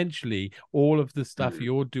 eventually all of the stuff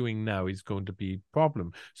you're doing now is going to be a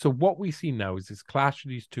problem. So what we see now is this clash of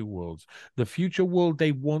these two worlds. The future world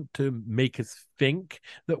they want to make us think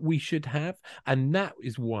that we should have, and that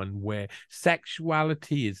is one where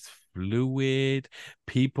sexuality is fluid.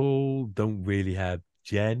 People don't really have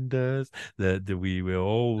genders, that we will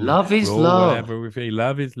all love is love, whatever we feel.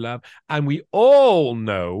 Love is love, and we all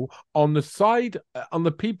know on the side, on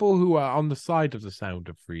the people who are on the side of the Sound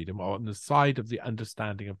of Freedom, or on the side of the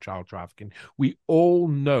understanding of child trafficking, we all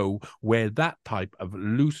know where that type of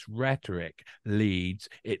loose rhetoric leads.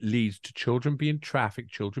 It leads to children being trafficked,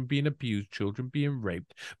 children being abused, children being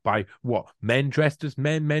raped by what? Men dressed as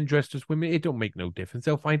men, men dressed as women. It don't make no difference.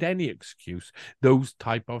 They'll find any excuse. Those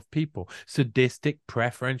type of people, sadistic,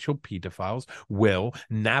 preferential pedophiles, will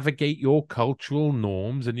navigate your cultural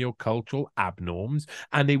norms and your cultural abnorms,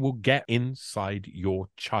 and they will get inside your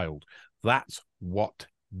child. That's what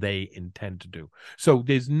they intend to do. So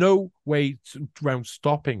there's no way around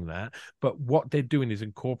stopping that, but what they're doing is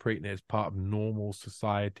incorporating it as part of normal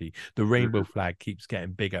society. The rainbow flag keeps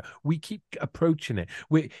getting bigger. We keep approaching it.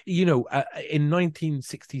 In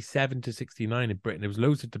 1967 to 69 in Britain, there was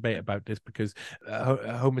loads of debate about this because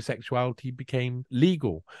homosexuality became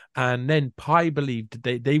legal, and then Pi believed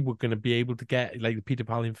that they were going to be able to get, like the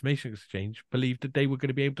Pedophile Information Exchange believed that they were going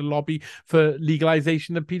to be able to lobby for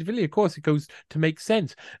legalization of pedophilia. Of course, it goes to make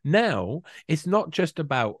sense. Now it's not just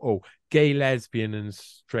about gay, lesbian, and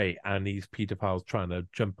straight, and these pedophiles trying to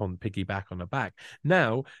jump on piggyback on the back.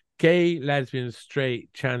 Now, gay, lesbian,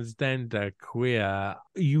 straight, transgender, queer,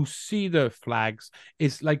 you see the flags.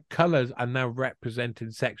 It's like colors are now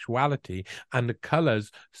representing sexuality, and the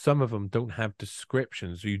colors, some of them don't have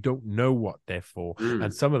descriptions. You don't know what they're for.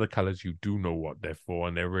 And some of the colors you do know what they're for,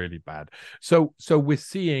 and they're really bad. So we're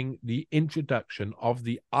seeing the introduction of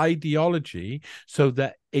the ideology so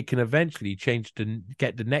that it can eventually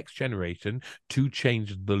get the next generation to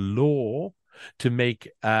change the law to make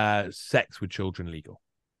sex with children legal.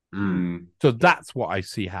 So that's what I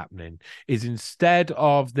see happening, is instead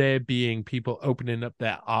of there being people opening up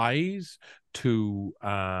their eyes to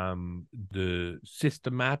the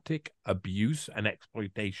systematic abuse and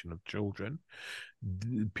exploitation of children,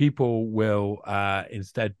 people will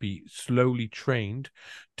instead be slowly trained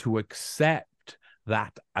to accept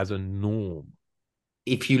that as a norm.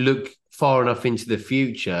 If you look far enough into the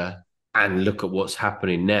future and look at what's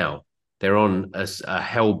happening now, they're on a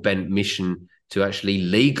hell-bent mission to actually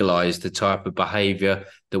legalize the type of behavior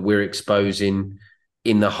that we're exposing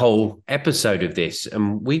in the whole episode of this.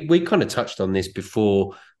 And we kind of touched on this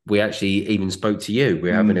before we actually even spoke to you. We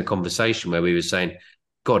were having a conversation where we were saying,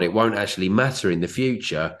 God, it won't actually matter in the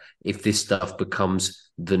future if this stuff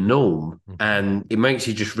becomes the norm. And it makes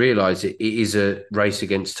you just realize it is a race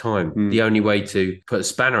against time. The only way to put a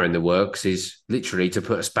spanner in the works is literally to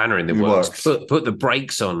put a spanner in the works. Put the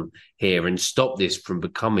brakes on here and stop this from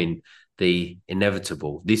becoming the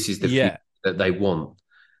inevitable. This is the future that they want.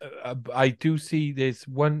 I do see there's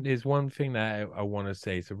one thing that I want to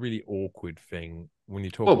say. It's a really awkward thing when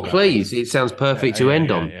you talk about please, it sounds perfect to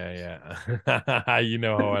end on. You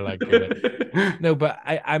know how I like it. No, but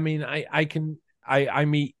I mean I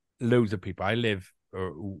meet loads of people. I live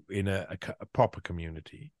in a proper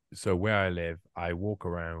community. So where I live, I walk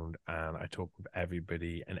around and I talk with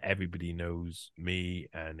everybody, and everybody knows me,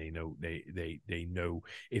 and they know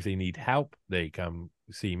if they need help, they come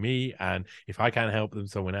see me, and if I can't help them,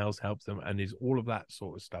 someone else helps them, and there's all of that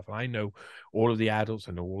sort of stuff. And I know all of the adults,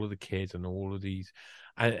 I know all of the kids, and all of these.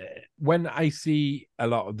 And when I see a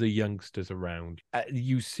lot of the youngsters around,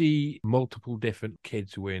 you see multiple different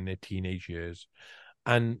kids who are in their teenage years,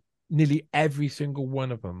 and nearly every single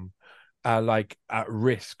one of them are like at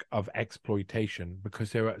risk of exploitation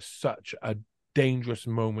because they're at such a dangerous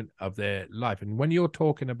moment of their life. And when you're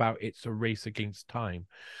talking about it's a race against time,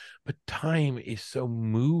 but time is so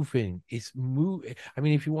moving. I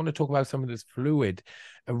mean, if you want to talk about something that's fluid,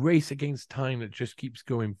 a race against time that just keeps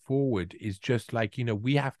going forward is just like,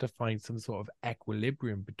 we have to find some sort of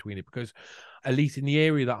equilibrium between it, because at least in the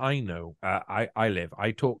area that I know, I live,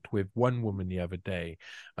 I talked with one woman the other day,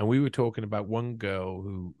 and we were talking about one girl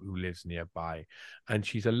who lives nearby, and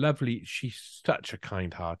she's such a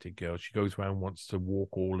kind-hearted girl. She goes around, wants to walk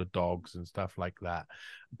all the dogs and stuff like that,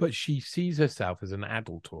 but she sees herself as an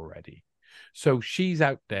adult already. So she's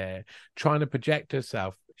out there trying to project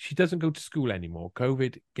herself. She doesn't go to school anymore.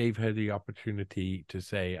 COVID gave her the opportunity to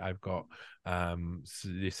say, I've got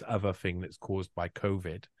this other thing that's caused by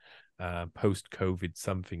COVID, post-COVID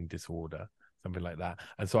something disorder, something like that.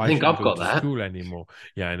 And so I think I've got that. School anymore.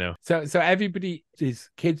 Yeah, I know. So everybody is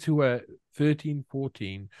kids who are 13,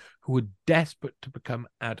 14, who are desperate to become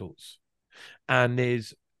adults. And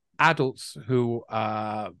there's adults who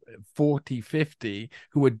are 40, 50,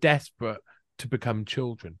 who are desperate to become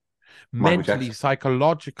children. Mentally,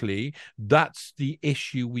 psychologically, that's the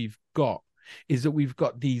issue we've got. Is that we've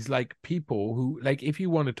got these like people who, like, if you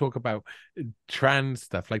want to talk about trans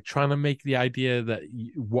stuff, like trying to make the idea that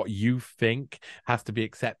what you think has to be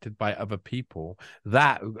accepted by other people,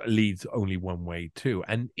 that leads only one way too.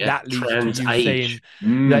 And that leads to you saying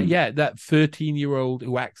that, that 13-year-old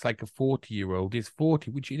who acts like a 40-year-old is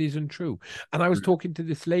 40, which it isn't true. And I was talking to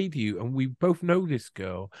this lady, and we both know this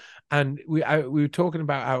girl, and we were talking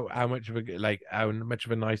about how much of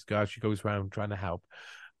a nice girl she goes around trying to help.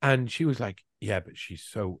 And she was like, yeah, but she's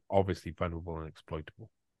so obviously vulnerable and exploitable.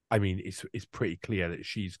 I mean, it's pretty clear that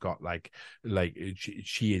she's got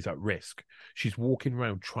she is at risk. She's walking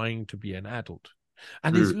around trying to be an adult.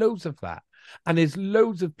 And there's loads of that. And there's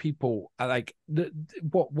loads of people like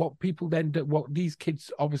what people then do, what these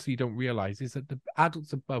kids obviously don't realize is that the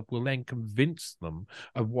adults above will then convince them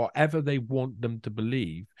of whatever they want them to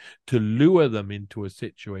believe, to lure them into a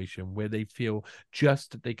situation where they feel just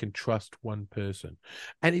that they can trust one person.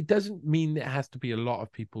 And it doesn't mean there has to be a lot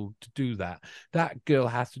of people to do that. That girl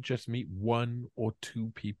has to just meet one or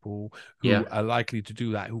two people who are likely to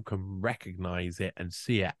do that, who can recognize it and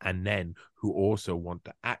see it, and then who also want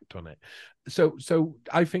to act on it. So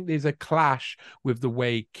I think there's a clash with the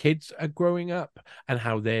way kids are growing up and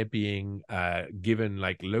how they're being given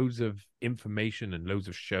like loads of information and loads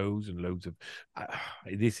of shows and loads of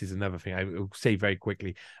this is another thing I will say very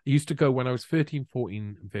quickly. I used to go when I was 13,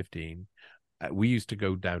 14, and 15. We used to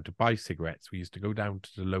go down to buy cigarettes. We used to go down to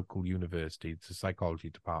the local university, the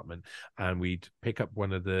psychology department, and we'd pick up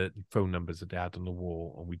one of the phone numbers that they had on the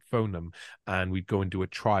wall, and we'd phone them, and we'd go and do a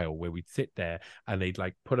trial where we'd sit there, and they'd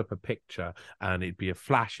like put up a picture, and it'd be a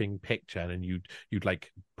flashing picture, and you'd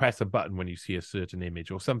like press a button when you see a certain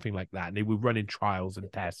image or something like that, and they would run in trials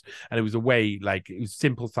and tests, and it was a way, like, it was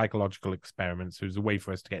simple psychological experiments. It was a way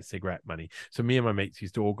for us to get cigarette money. So me and my mates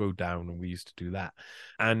used to all go down, and we used to do that.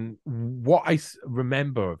 And what I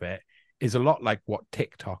remember of it is a lot like what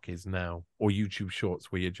TikTok is now, or YouTube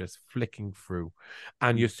Shorts, where you're just flicking through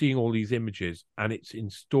and you're seeing all these images, and it's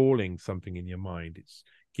installing something in your mind. It's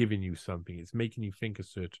giving you something. It's making you think a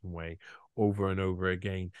certain way over and over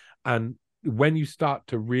again. And when you start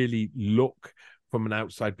to really look from an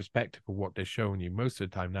outside perspective of what they're showing you, most of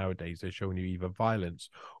the time nowadays, they're showing you either violence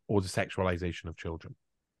or the sexualization of children.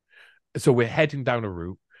 So we're heading down a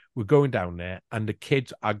route. We're going down there, and the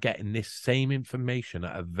kids are getting this same information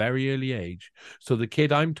at a very early age. So the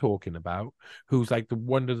kid I'm talking about, who's like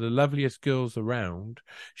one of the loveliest girls around,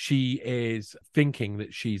 she is thinking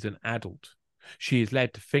that she's an adult. She is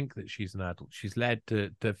led to think that she's an adult. She's led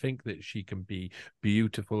to think that she can be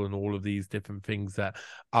beautiful and all of these different things that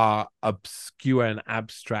are obscure and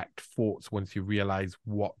abstract thoughts once you realize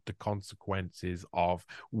what the consequences of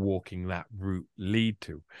walking that route lead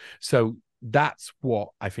to. So that's what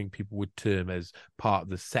I think people would term as part of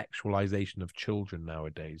the sexualization of children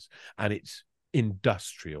nowadays. And it's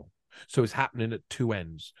industrial. So it's happening at two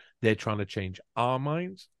ends. They're trying to change our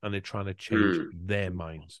minds, and they're trying to change their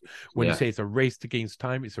minds. When you say it's a race against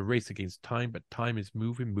time, it's a race against time, but time is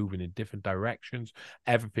moving in different directions.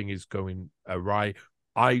 Everything is going awry.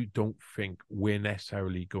 I don't think we're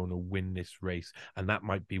necessarily going to win this race. And that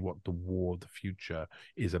might be what the war of the future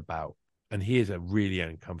is about. And here's a really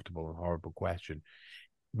uncomfortable and horrible question.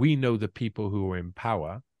 We know the people who are in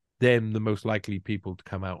power, they're the most likely people to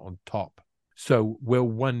come out on top. So will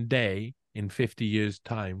one day, in 50 years'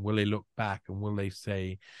 time, will they look back and will they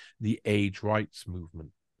say the age rights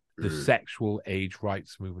movement, the sexual age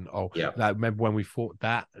rights movement? That, remember when we fought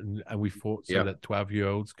that, and we fought so that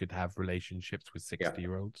 12-year-olds could have relationships with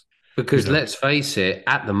 60-year-olds? Because let's face it,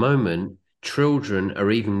 at the moment, children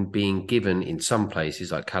are even being given, in some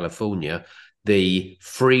places like California, the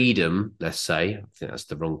freedom, let's say, I think that's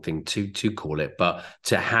the wrong thing to call it, but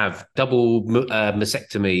to have double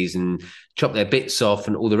mastectomies and chop their bits off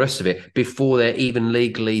and all the rest of it before they're even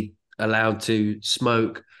legally allowed to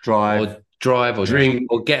smoke, drive or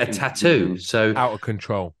drink or get a tattoo. So out of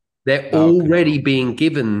control. They're already being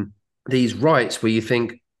given these rights where you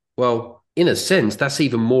think, well, in a sense, that's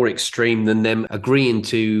even more extreme than them agreeing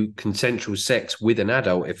to consensual sex with an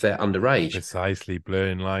adult if they're underage. Precisely,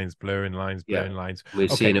 blurring lines. We're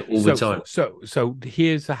seeing it all the time. So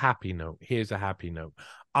here's a happy note.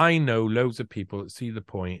 I know loads of people that see the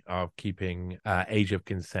point of keeping age of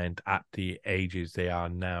consent at the ages they are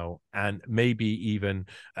now, and maybe even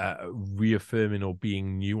reaffirming or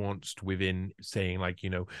being nuanced within saying, like, you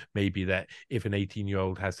know, maybe that if an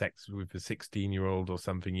 18-year-old has sex with a 16-year-old or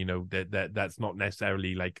something, you know, that's not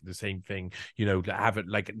necessarily like the same thing, you know, to have it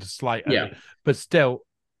like the slight, but still,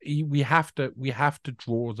 we have to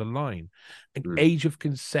draw the line. Age of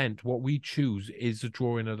consent, what we choose is the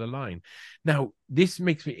drawing of the line. Now, it's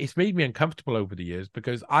made me uncomfortable over the years,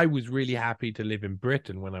 because I was really happy to live in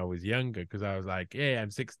Britain when I was younger, because I was like, yeah,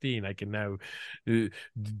 I'm 16, I can now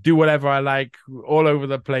do whatever I like all over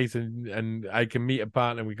the place, and I can meet a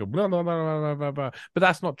partner and we go blah blah blah blah blah blah. But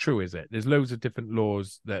that's not true, is it? There's loads of different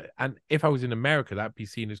laws and if I was in America, that'd be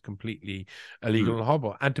seen as completely illegal and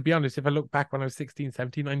horrible. And to be honest, if I look back when I was 16,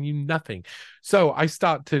 17, I knew nothing. So I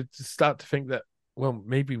start to think that, well,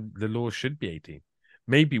 maybe the law should be 18.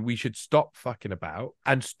 Maybe we should stop fucking about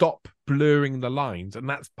and stop blurring the lines. And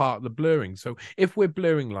that's part of the blurring. So if we're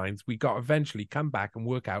blurring lines, we got to eventually come back and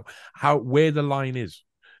work out where the line is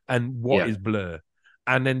and what is blur,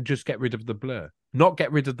 and then just get rid of the blur. Not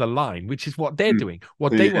get rid of the line, which is what they're doing.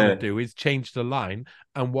 What they want to do is change the line.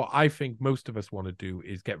 And what I think most of us want to do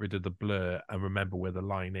is get rid of the blur and remember where the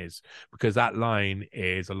line is, because that line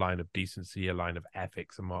is a line of decency, a line of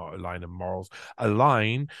ethics, a line of morals, a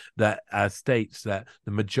line that states that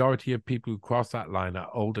the majority of people who cross that line are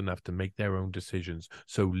old enough to make their own decisions.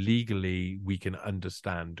 So legally, we can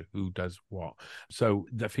understand who does what. So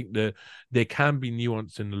I think there can be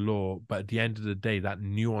nuance in the law, but at the end of the day, that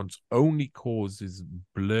nuance only causes causes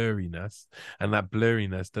blurriness, and that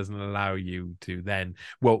blurriness doesn't allow you to then,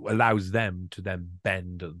 well, allows them to then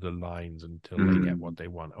bend the lines until they get what they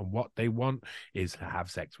want. And what they want is to have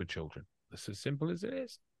sex with children. It's as simple as it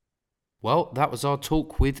is. Well, that was our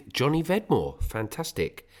talk with Johnny Vedmore.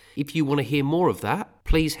 Fantastic. If you want to hear more of that,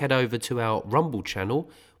 please head over to our Rumble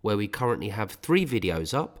channel, where we currently have 3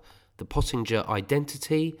 videos up: The Pottinger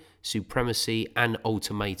Identity, Supremacy and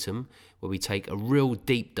Ultimatum, where we take a real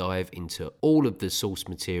deep dive into all of the source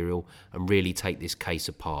material and really take this case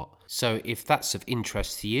apart. So if that's of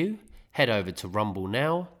interest to you, head over to Rumble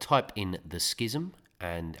now, type in The Schism,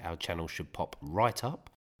 and our channel should pop right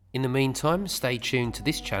up. In the meantime, stay tuned to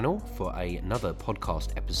this channel for another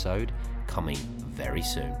podcast episode coming very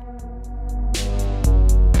soon.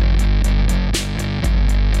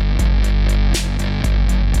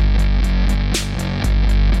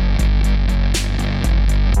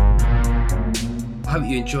 I hope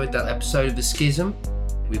you enjoyed that episode of The Schism.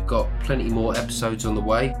 We've got plenty more episodes on the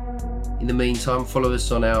way. In the meantime, follow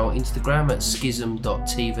us on our Instagram at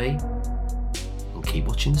schism.tv and keep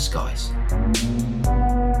watching the skies.